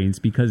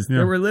Walgreens, because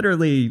there were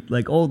literally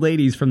like old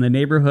ladies from the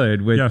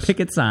neighborhood with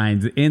picket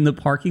signs in the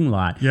parking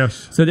lot.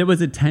 Yes. So there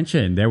was a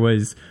tension. There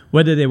was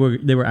whether they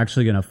were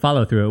actually going to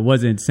follow through. It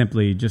wasn't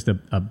simply just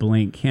a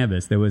blank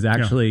canvas. There was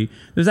actually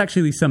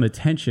some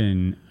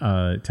attention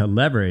to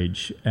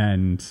leverage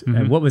and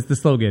what was the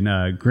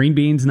slogan? Green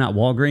beans, not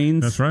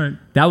Walgreens. That's right.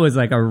 That was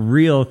like a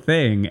real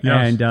thing, yes.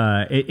 And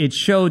it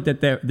showed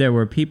that there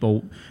were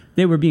people.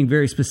 They were being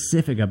very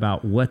specific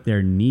about what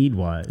their need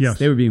was. Yes.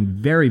 They were being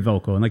very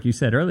vocal, and like you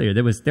said earlier,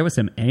 there was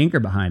some anger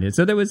behind it.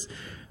 So there was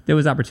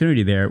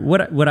opportunity there.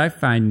 What I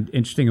find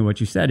interesting in what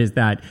you said is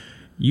that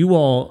you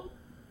all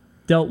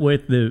dealt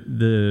with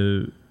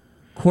the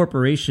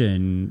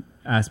corporation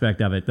aspect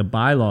of it, the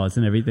bylaws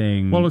and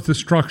everything. Well, it's the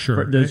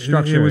structure. The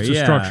structure. It was the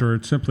structure.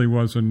 It simply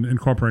wasn't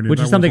incorporated. Which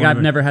is something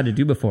I've never had to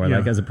do before.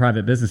 Like as a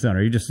private business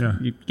owner, you just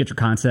you get your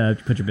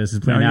concept, you put your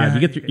business plan out,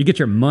 you get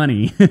your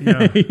money,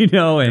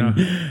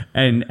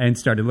 and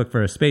start to look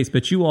for a space.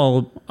 But you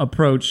all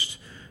approached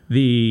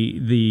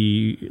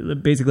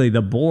basically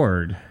the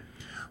board.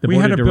 We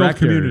had to build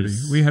community.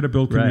 We had to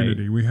build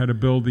community. Right. We had to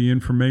build the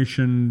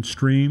information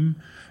stream,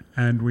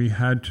 and we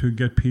had to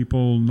get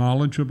people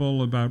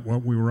knowledgeable about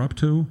what we were up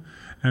to,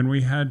 and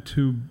we had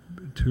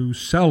to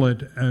sell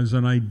it as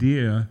an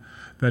idea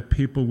that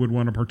people would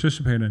want to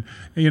participate in.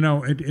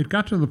 It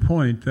got to the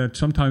point that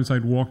sometimes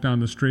I'd walk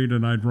down the street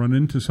and I'd run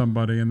into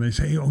somebody and they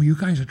say, "Oh, you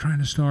guys are trying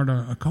to start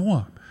a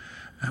co-op."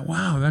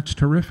 Wow, that's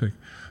terrific.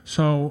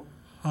 So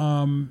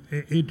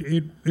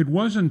it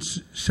wasn't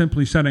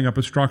simply setting up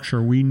a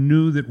structure. We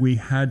knew that we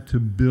had to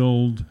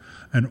build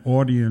an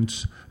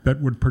audience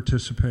that would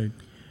participate.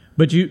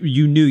 But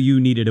you knew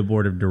you needed a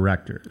board of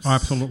directors.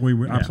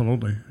 Absolutely,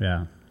 absolutely.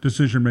 Yeah.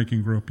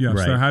 Decision-making group. Yes,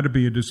 right. There had to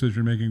be a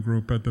decision-making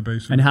group at the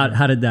base. And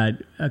how did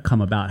that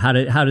come about? How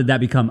did that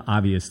become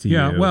obvious to you?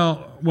 Yeah,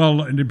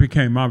 well, it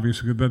became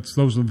obvious because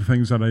those are the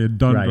things that I had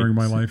done during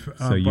my life.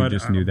 So you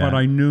just knew that. But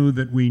I knew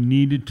that we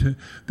needed to,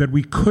 that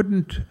we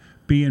couldn't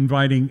be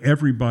inviting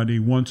everybody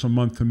once a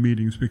month to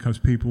meetings because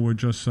people would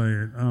just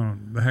say, "Oh,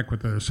 the heck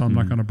with this! I'm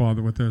not going to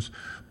bother with this."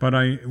 But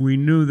we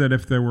knew that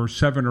if there were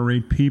 7 or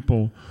 8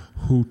 people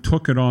who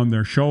took it on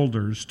their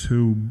shoulders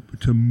to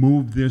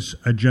move this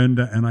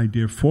agenda and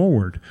idea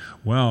forward,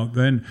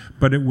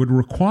 but it would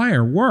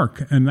require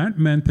work, and that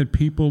meant that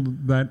people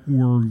that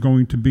were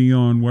going to be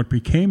on what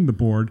became the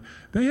board,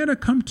 they had to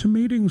come to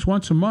meetings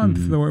once a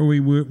month where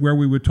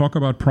we would talk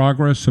about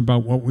progress,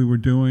 about what we were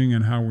doing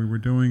and how we were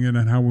doing it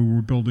and how we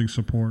were building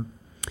support.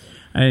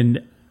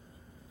 And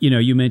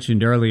you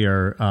mentioned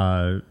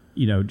earlier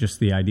just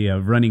the idea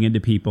of running into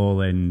people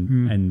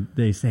and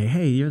they say,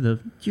 "Hey, you're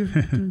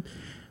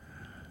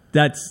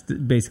that's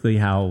basically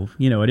how,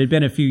 it had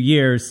been a few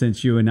years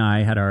since you and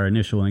I had our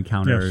initial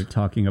encounter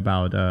talking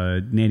about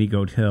Nanny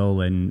Goat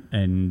Hill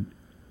and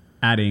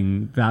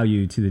adding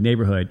value to the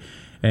neighborhood.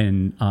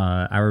 And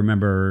I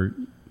remember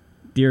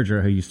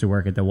Deirdre, who used to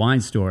work at the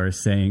wine store,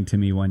 saying to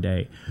me one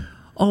day,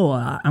 "Oh,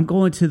 I'm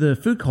going to the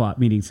food co-op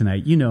meeting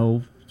tonight. You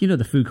know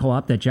the food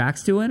co-op that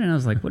Jack's doing?" And I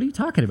was like, "What are you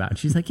talking about?" And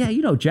she's like, "Yeah,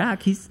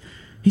 Jack, he's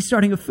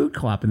starting a food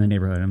co-op in the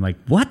neighborhood." I'm like,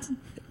 "What?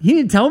 He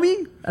didn't tell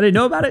me? I didn't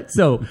know about it."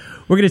 So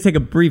we're going to take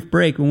a brief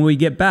break. When we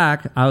get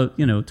back, I'll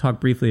talk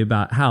briefly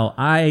about how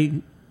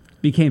I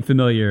became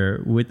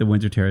familiar with the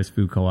Windsor Terrace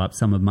Food Co-op,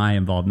 some of my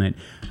involvement,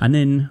 and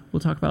then we'll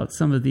talk about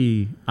some of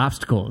the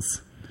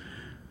obstacles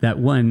that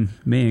one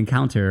may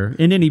encounter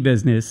in any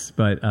business,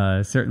 but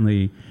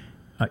certainly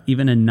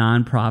even a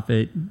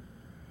nonprofit,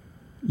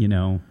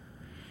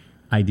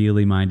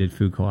 ideally minded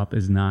food co-op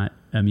is not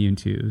immune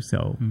to.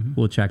 So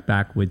we'll check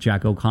back with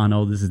Jack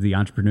O'Connell. This is the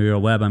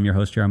Entrepreneurial Web. I'm your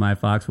host, Jeremiah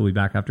Fox. We'll be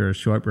back after a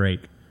short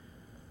break.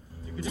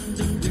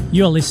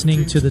 You're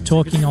listening to the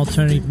Talking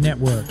Alternative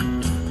Network.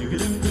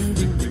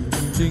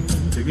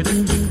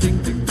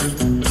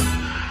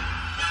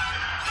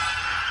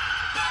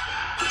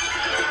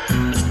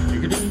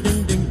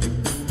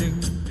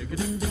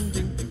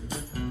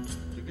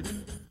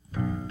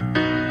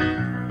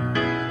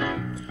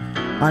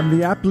 I'm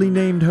the aptly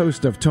named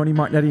host of Tony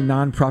Martignetti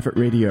Nonprofit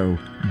Radio.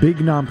 Big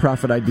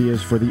nonprofit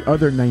ideas for the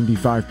other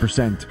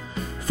 95%.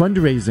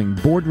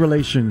 Fundraising, board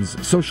relations,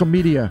 social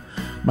media.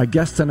 My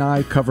guests and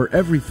I cover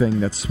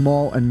everything that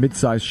small and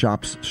mid-sized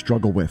shops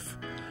struggle with.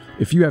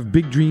 If you have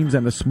big dreams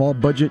and a small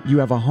budget, you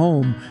have a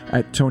home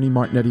at Tony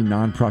Martignetti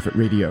Nonprofit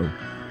Radio.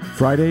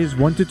 Fridays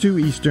 1 to 2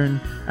 Eastern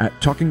at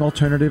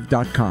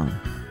talkingalternative.com.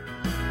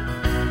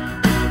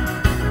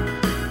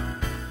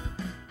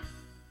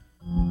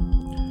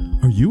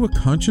 Are you a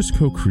conscious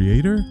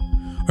co-creator?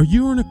 Are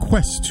you on a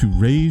quest to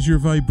raise your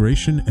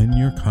vibration and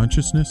your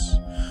consciousness?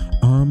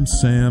 I'm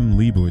Sam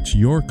Leibowitz,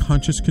 your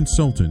conscious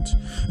consultant,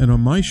 and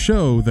on my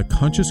show, The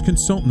Conscious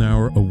Consultant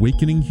Hour,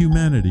 Awakening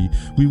Humanity,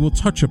 we will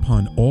touch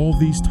upon all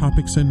these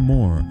topics and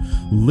more.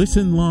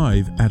 Listen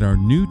live at our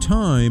new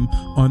time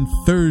on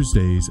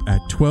Thursdays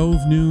at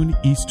 12 noon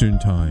Eastern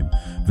Time.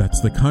 That's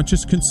The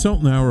Conscious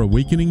Consultant Hour,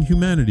 Awakening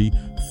Humanity,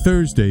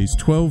 Thursdays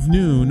 12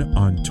 noon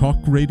on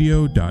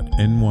talkradio.nyc.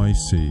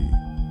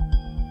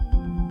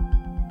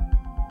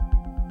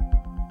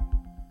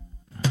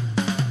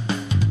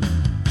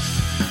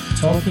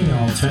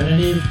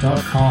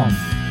 TalkingAlternative.com.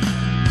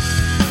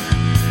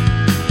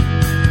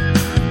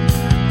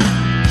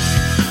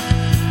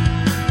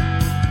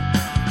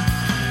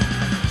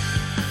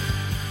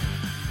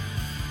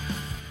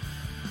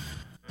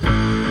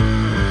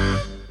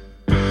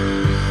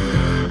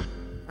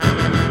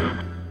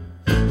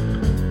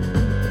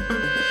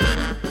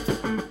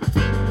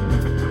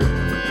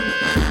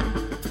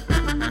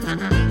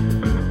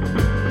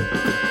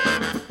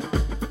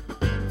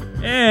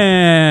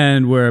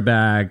 And we're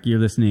back. You're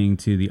listening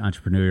to the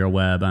Entrepreneurial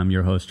Web. I'm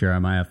your host,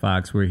 Jeremiah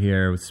Fox. We're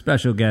here with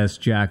special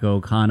guest Jack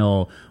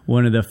O'Connell,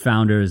 one of the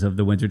founders of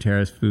the Windsor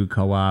Terrace Food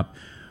Co-op,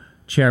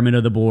 chairman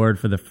of the board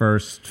for the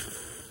first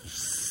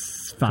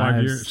 6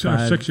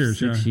 years.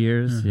 6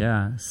 years.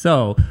 Yeah.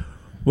 So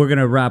we're going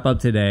to wrap up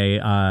today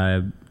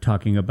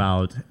talking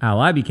about how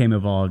I became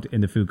involved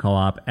in the food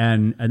co-op,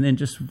 and then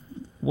just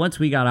once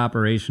we got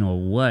operational,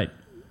 what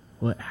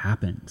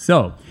happened.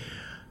 So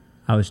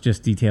I was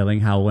just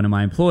detailing how one of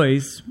my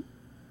employees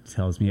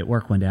tells me at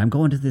work one day, I'm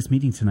going to this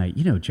meeting tonight.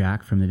 You know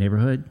Jack from the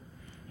neighborhood?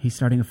 He's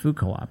starting a food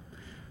co-op.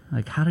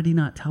 Like, how did he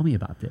not tell me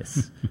about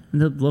this? I'm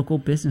the local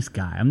business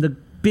guy. I'm the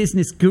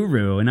business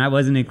guru, and I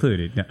wasn't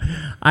included. No.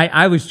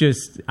 I was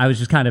just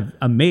kind of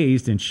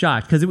amazed and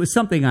shocked because it was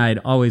something I had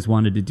always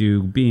wanted to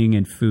do, being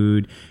in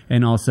food,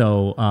 and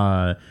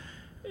also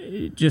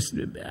just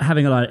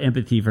having a lot of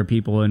empathy for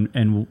people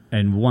and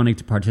wanting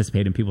to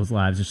participate in people's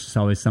lives. It's just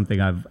always something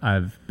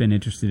I've been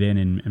interested in,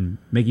 and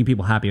making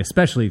people happy,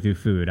 especially through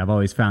food. I've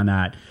always found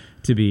that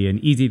to be an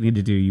easy thing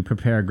to do. You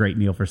prepare a great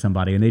meal for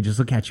somebody, and they just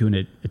look at you in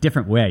a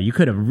different way. You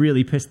could have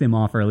really pissed them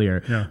off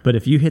earlier, but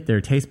if you hit their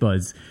taste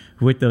buds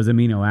with those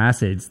amino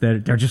acids, they're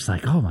just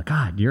like, oh my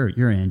God,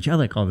 you're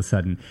angelic all of a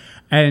sudden.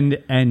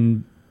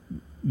 And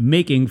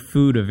making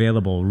food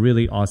available,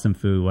 really awesome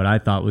food, what I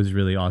thought was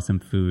really awesome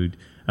food,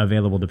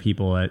 available to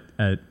people at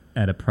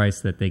a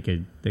price that they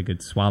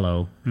could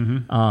swallow,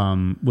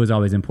 was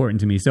always important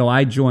to me. So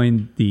I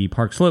joined the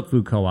Park Slope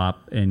Food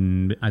Co-op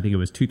in, I think it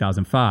was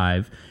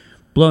 2005,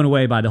 blown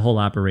away by the whole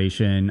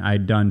operation.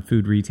 I'd done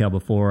food retail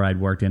before. I'd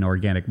worked in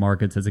organic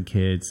markets as a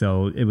kid.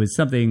 So it was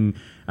something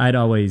I'd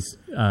always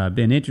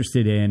been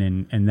interested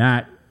in, and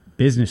that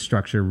business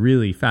structure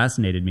really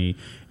fascinated me,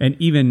 and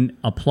even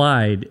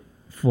applied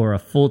for a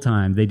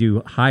full-time. They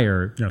do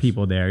hire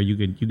people there. You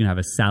can have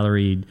a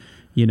salaried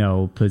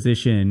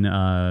position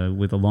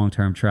with a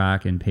long-term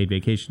track and paid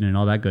vacation and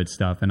all that good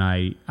stuff. And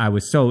I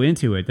was so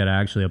into it that I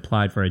actually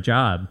applied for a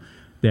job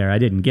there. I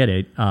didn't get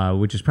it,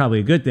 which is probably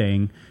a good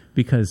thing,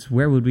 because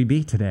where would we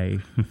be today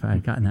if I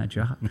had gotten that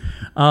job?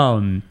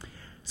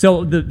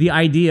 So the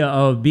idea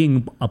of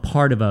being a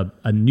part of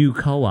a new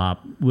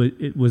co-op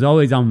was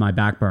always on my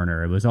back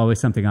burner. It was always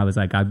something I was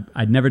like,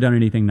 I'd never done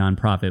anything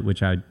nonprofit,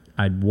 which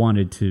I'd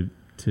wanted to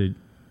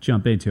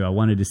jump into. I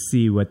wanted to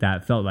see what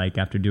that felt like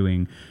after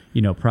doing,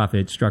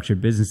 profit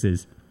structured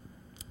businesses.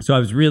 So I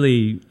was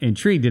really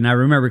intrigued, and I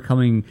remember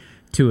coming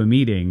to a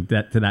meeting.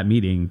 That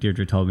meeting,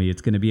 Deirdre told me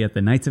it's going to be at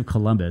the Knights of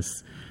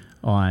Columbus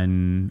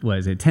on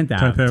 10th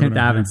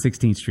Ave and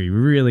 16th Street.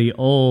 Really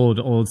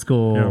old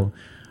school,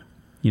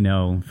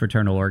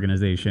 fraternal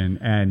organization.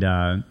 And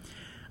I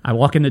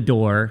walk in the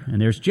door,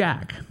 and there's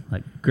Jack.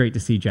 Like, great to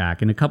see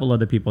Jack, and a couple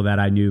other people that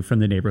I knew from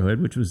the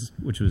neighborhood, which was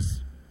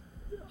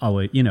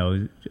always,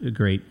 a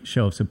great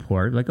show of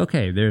support. Like,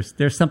 okay,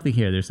 there's something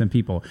here. There's some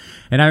people.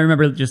 And I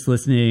remember just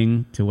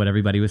listening to what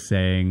everybody was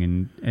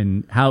saying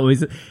and how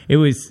it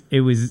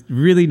was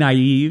really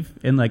naive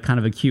in like kind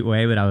of a cute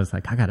way. But I was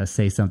like, I got to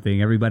say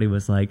something. Everybody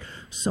was like,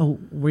 so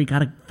we got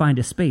to find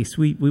a space.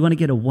 We want to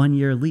get a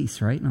 1-year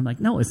lease, right? And I'm like,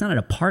 no, it's not an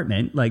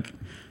apartment. Like,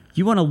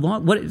 you want a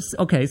long,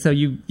 okay, so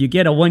you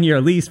get a 1-year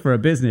lease for a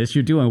business,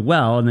 you're doing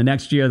well, and the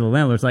next year the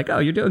landlord's like, oh,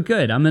 you're doing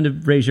good. I'm going to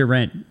raise your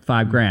rent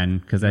 $5,000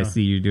 because I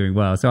see you doing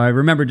well. So I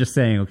remember just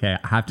saying, okay,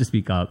 I have to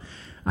speak up.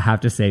 I have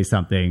to say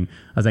something.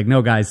 I was like,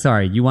 no, guys,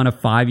 sorry. You want a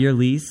 5-year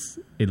lease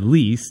at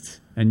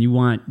least, and you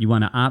want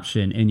an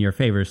option in your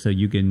favor so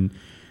you can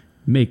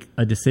make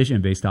a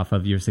decision based off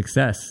of your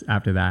success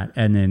after that.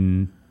 And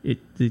then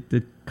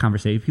the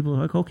conversation, people were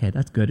like, okay,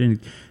 that's good. And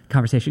the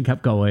conversation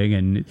kept going,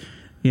 and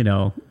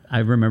I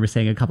remember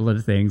saying a couple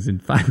of things,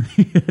 and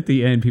finally at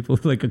the end,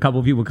 a couple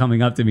of people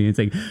coming up to me and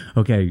saying,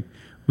 okay,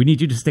 we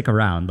need you to stick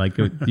around. Like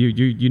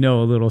you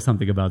know a little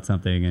something about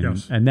something. And,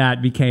 yes. And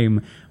that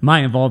became my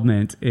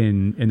involvement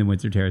in the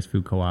Windsor Terrace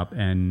Food Co-op.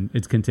 And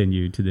it's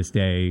continued to this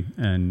day.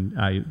 And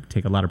I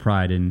take a lot of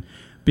pride in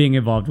being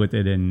involved with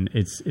it. And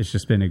it's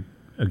just been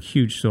a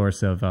huge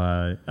source of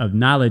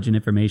knowledge and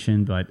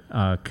information, but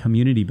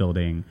community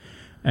building.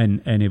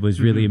 And it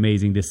was really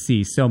amazing to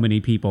see so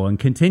many people and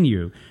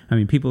continue. I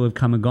mean, people have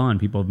come and gone.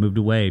 People have moved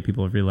away.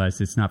 People have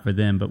realized it's not for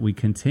them. But we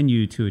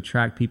continue to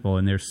attract people,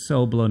 and they're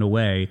so blown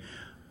away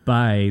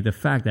by the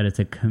fact that it's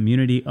a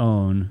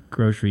community-owned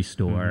grocery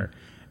store.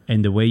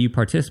 And the way you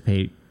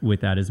participate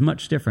with that is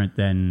much different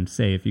than,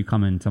 say, if you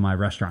come into my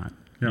restaurant.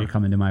 Yeah. You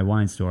come into my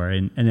wine store.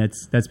 And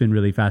that's been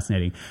really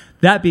fascinating.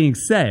 That being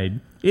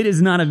said, it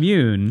is not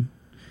immune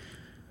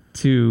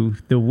to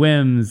the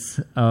whims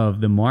of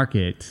the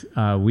market.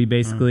 We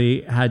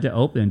basically had to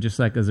open just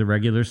like as a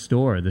regular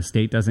store. The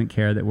state doesn't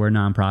care that we're a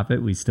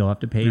nonprofit. We still have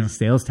to pay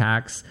sales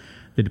tax.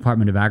 The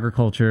Department of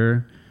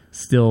Agriculture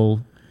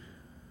still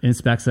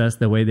inspects us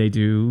the way they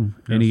do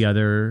any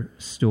other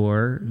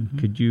store.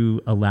 Could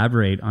you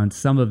elaborate on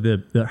some of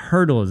the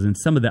hurdles and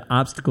some of the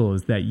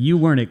obstacles that you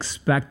weren't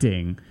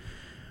expecting?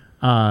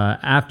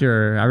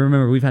 After, I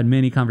remember we've had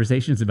many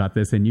conversations about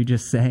this, and you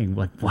just saying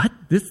like, what,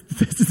 this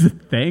is a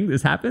thing,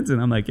 this happens?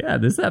 And I'm like, yeah,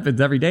 this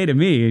happens every day to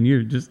me. And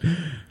you're just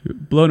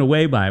blown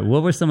away by it.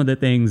 What were some of the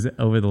things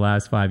over the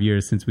last 5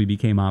 years since we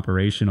became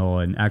operational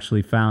and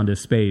actually found a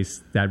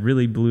space that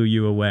really blew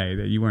you away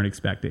that you weren't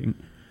expecting?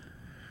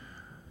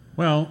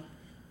 Well,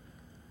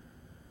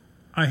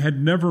 I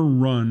had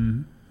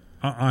run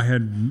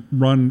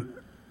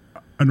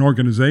an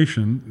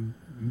organization,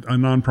 a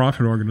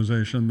nonprofit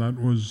organization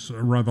that was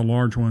a rather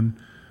large one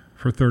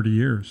for 30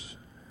 years,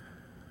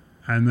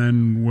 and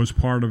then was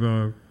part of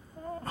a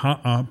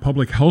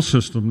public health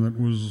system that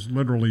was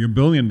literally $1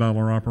 billion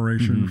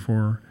operation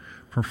for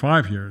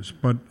 5 years.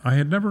 But I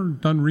had never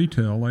done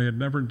retail. I had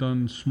never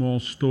done small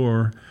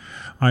store.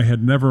 I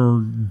had never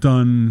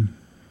done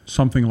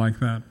something like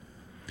that.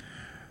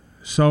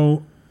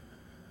 So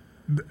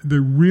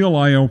the real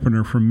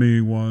eye-opener for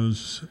me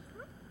was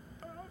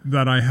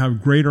that I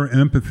have greater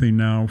empathy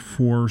now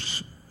for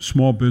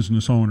small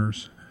business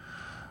owners.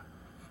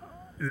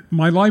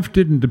 My life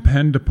didn't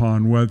depend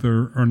upon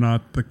whether or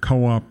not the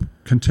co-op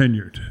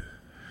continued.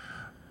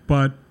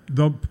 But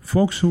the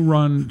folks who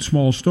run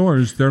small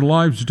stores, their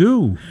lives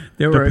do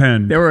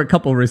depend. There were a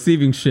couple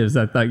receiving shifts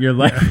I thought your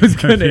life was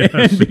going to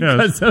end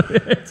because of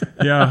it.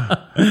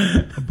 Yeah.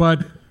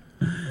 But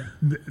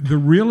the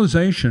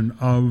realization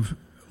of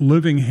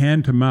living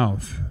hand to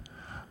mouth,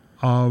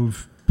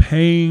 of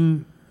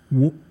paying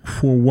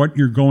for what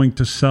you're going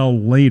to sell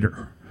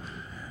later,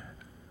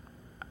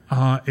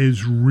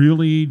 is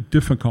really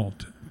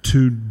difficult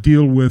to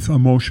deal with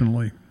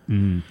emotionally.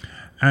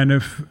 And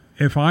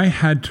if I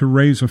had to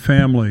raise a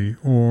family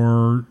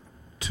or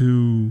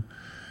to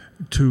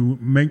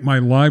make my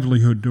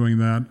livelihood doing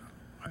that,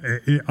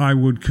 I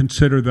would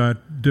consider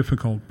that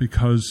difficult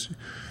because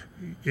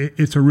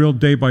it's a real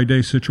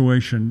day-by-day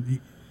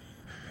situation.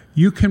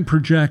 You can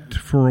project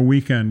for a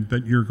weekend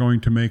that you're going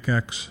to make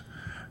X,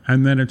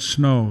 and then it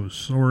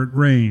snows or it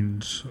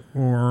rains,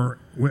 or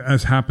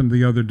as happened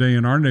the other day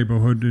in our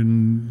neighborhood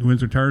in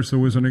Windsor Terrace, there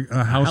was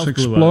a house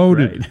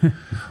exploded.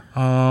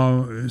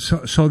 Right.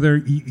 So there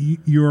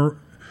you're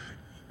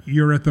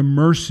at the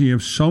mercy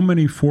of so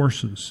many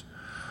forces.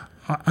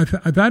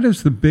 That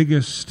is the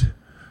biggest.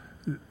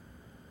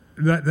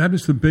 That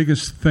is the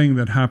biggest thing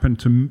that happened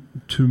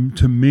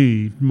to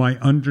me. My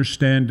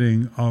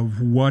understanding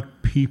of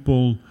what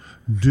people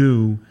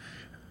do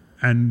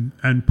and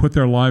put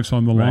their lives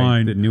on the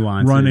line, the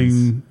nuances,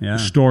 running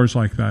stores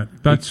like that.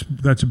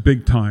 That's a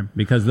big time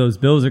because those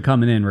bills are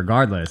coming in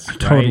regardless.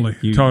 Totally,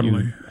 right?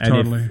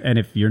 totally. And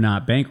if you're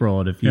not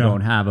bankrolled, if you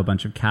don't have a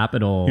bunch of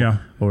capital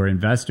or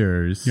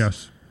investors,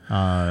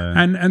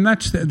 and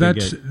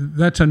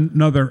that's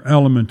another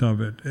element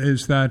of it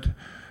is that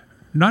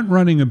not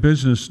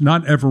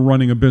ever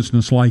running a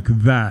business like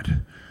that.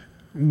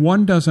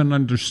 One doesn't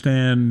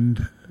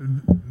understand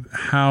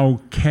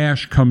how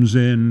cash comes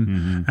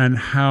in and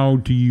how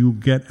do you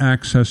get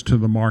access to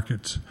the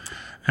markets.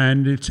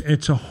 And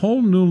it's a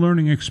whole new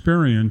learning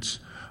experience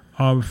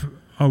of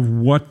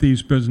what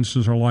these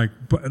businesses are like.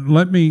 But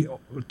let me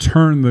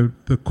turn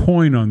the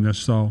coin on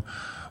this, though.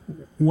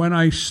 When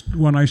I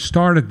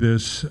started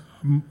this,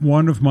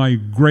 one of my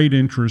great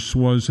interests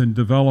was in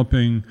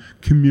developing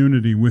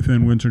community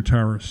within Windsor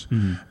Terrace.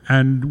 Mm-hmm.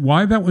 And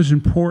why that was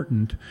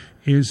important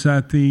is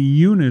that the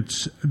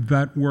units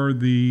that were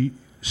the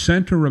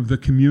center of the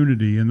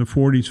community in the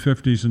 40s,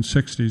 50s, and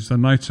 60s, the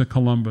Knights of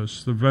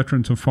Columbus, the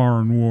Veterans of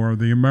Foreign War,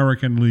 the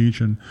American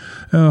Legion,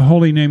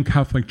 Holy Name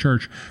Catholic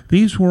Church,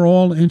 these were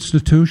all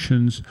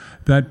institutions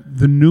that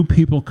the new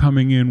people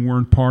coming in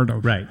weren't part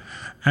of. Right.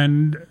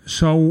 And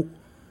so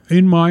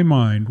in my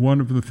mind,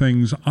 one of the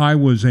things I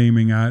was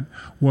aiming at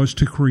was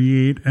to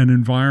create an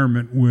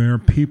environment where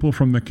people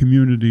from the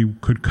community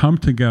could come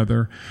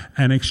together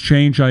and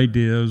exchange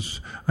ideas,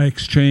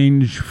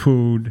 exchange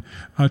food,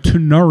 to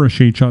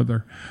nourish each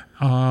other.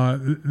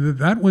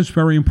 That was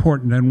very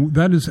important, and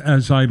that is,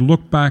 as I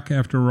look back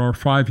after our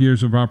 5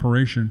 years of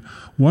operation,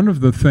 one of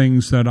the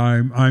things that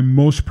I'm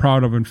most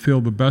proud of and feel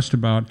the best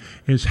about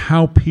is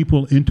how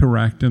people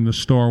interact in the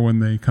store when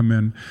they come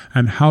in,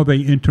 and how they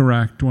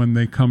interact when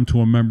they come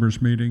to a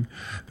members meeting.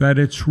 That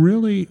it's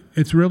really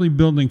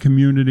building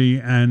community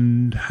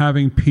and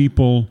having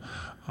people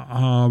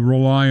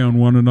rely on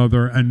one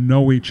another and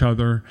know each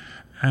other,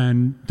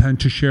 and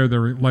to share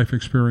their life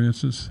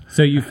experiences.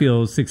 So you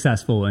feel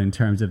successful in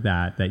terms of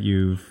that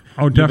you've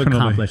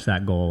accomplished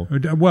that goal?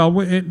 Well,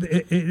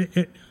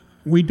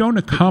 we don't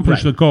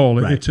accomplish the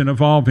goal. Right. It's an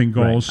evolving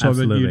goal, right. so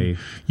Absolutely.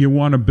 that you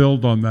want to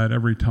build on that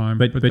every time.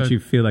 But you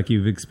feel like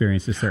you've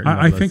experienced a certain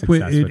level I think of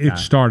success with it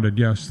started,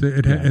 yes.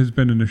 It has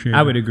been initiated.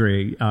 I would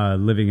agree.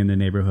 Living in the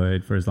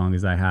neighborhood for as long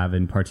as I have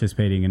and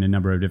participating in a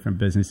number of different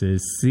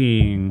businesses,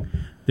 seeing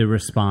the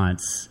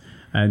response.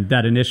 And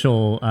that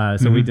initial,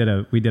 so we did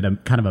a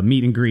kind of a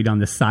meet and greet on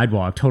the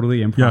sidewalk,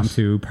 totally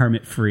impromptu,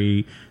 permit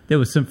free. There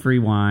was some free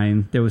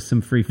wine. There was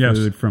some free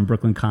food from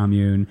Brooklyn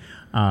Commune.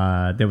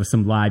 There was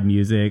some live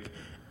music.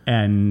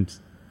 And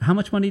how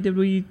much money did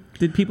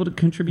people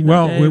contribute?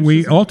 Well, that day?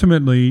 we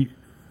ultimately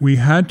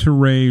had to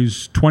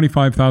raise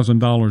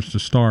 $25,000 to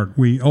start.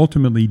 We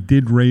ultimately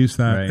did raise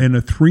that in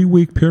a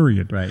 3-week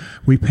period. Right.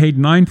 We paid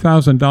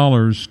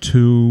 $9,000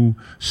 to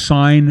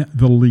sign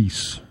the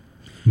lease.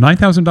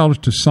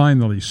 $9,000 to sign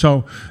the lease.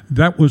 So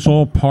that was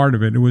all part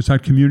of it. It was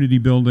that community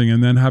building,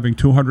 and then having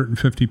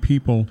 250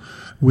 people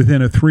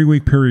within a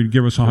 3-week period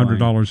give us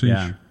 $100 each.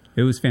 Yeah.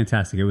 It was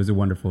fantastic. It was a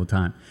wonderful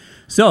time.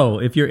 So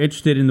if you're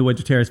interested in the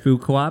Windsor Terrace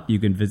Food Co-op, you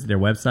can visit their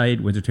website,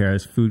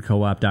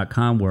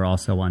 windsorterracefoodcoop.com. We're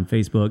also on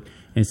Facebook,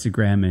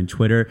 Instagram, and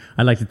Twitter.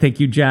 I'd like to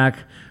thank you, Jack,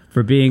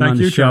 for being on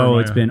the show.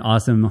 Jeremiah. It's been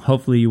awesome.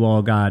 Hopefully you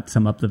all got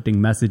some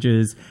uplifting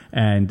messages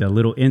and a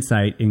little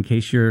insight in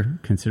case you're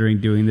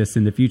considering doing this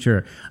in the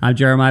future. I'm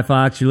Jeremiah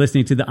Fox. You're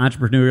listening to the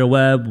Entrepreneurial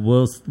Web.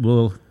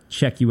 We'll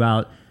check you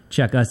out.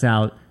 Check us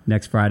out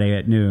next Friday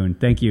at noon.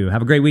 Thank you.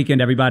 Have a great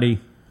weekend, everybody.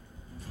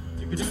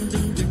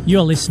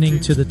 You're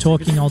listening to the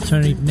Talking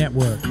Alternative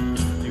Network.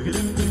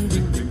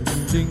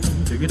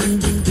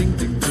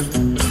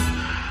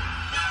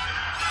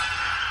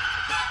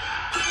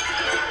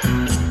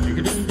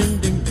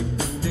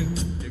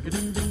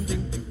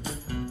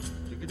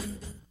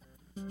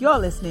 You're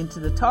listening to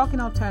the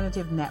Talking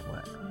Alternative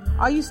Network.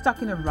 Are you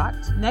stuck in a rut?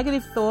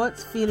 Negative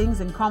thoughts,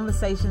 feelings, and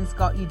conversations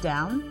got you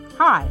down?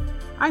 Hi,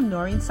 I'm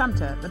Noreen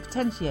Sumter, the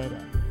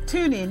Potentiator.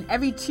 Tune in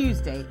every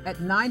Tuesday at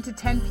 9 to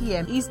 10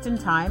 p.m. Eastern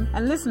Time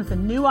and listen for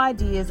new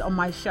ideas on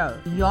my show,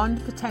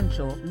 Beyond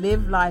Potential,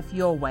 Live Life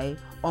Your Way,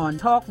 on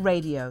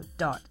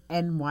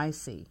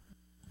talkradio.nyc.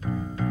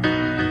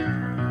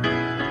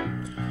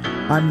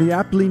 I'm the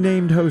aptly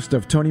named host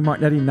of Tony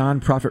Martignetti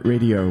Nonprofit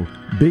Radio.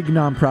 Big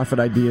nonprofit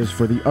ideas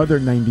for the other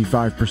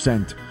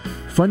 95%.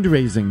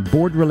 Fundraising,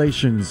 board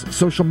relations,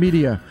 social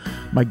media.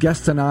 My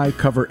guests and I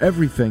cover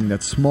everything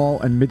that small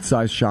and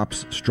mid-sized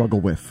shops struggle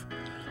with.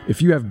 If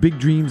you have big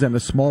dreams and a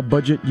small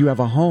budget, you have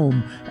a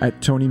home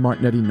at Tony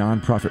Martignetti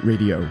Nonprofit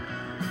Radio.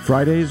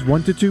 Fridays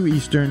 1 to 2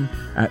 Eastern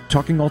at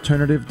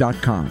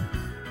talkingalternative.com.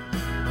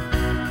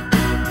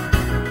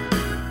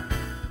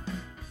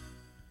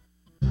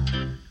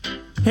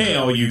 Hey,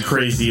 all you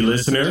crazy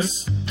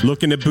listeners.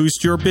 Looking to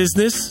boost your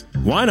business?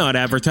 Why not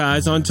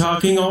advertise on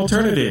Talking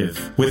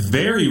Alternative with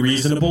very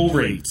reasonable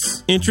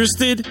rates?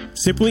 Interested?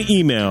 Simply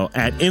email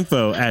at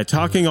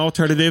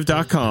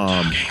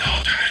info@talkingalternative.com. Talking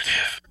Alternative.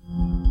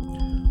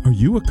 Are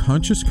you a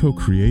conscious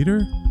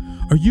co-creator?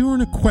 Are you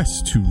on a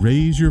quest to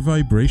raise your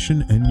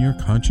vibration and your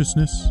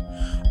consciousness?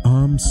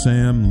 I'm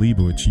Sam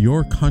Leibowitz,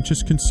 your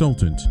conscious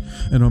consultant,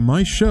 and on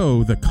my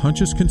show, The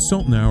Conscious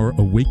Consultant Hour,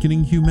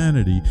 Awakening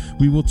Humanity,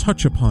 we will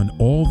touch upon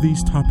all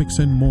these topics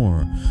and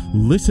more.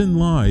 Listen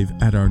live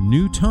at our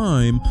new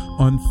time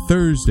on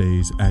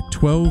Thursdays at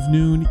 12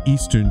 noon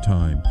Eastern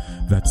Time.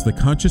 That's The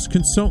Conscious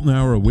Consultant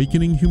Hour,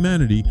 Awakening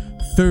Humanity,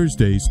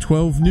 Thursdays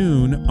 12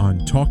 noon on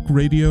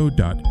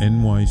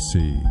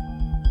talkradio.nyc.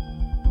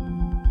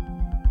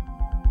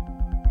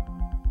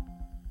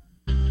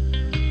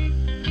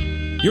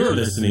 You're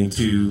listening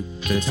to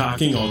the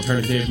Talking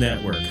Alternative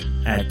Network.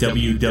 at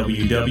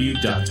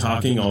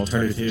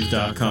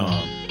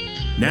www.talkingalternative.com.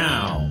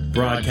 Now,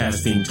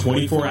 broadcasting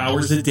 24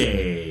 hours a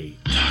day.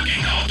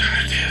 Talking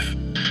Alternative.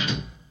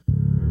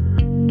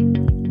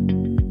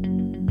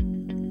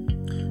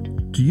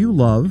 Do you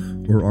love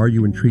or are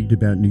you intrigued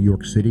about New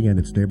York City and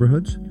its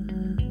neighborhoods?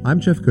 I'm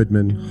Jeff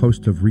Goodman,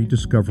 host of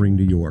Rediscovering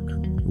New York,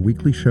 a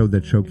weekly show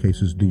that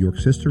showcases New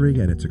York's history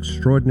and its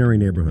extraordinary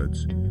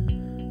neighborhoods.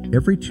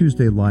 Every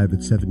Tuesday live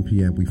at 7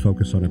 p.m., we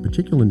focus on a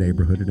particular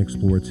neighborhood and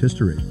explore its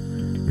history,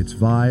 its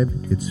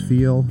vibe, its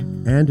feel,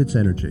 and its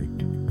energy.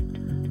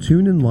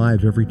 Tune in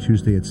live every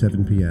Tuesday at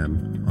 7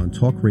 p.m. on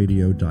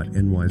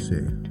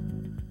talkradio.nyc.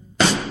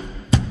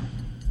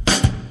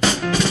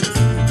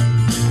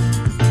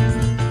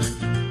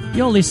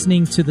 You're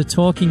listening to the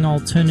Talking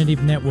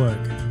Alternative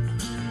Network.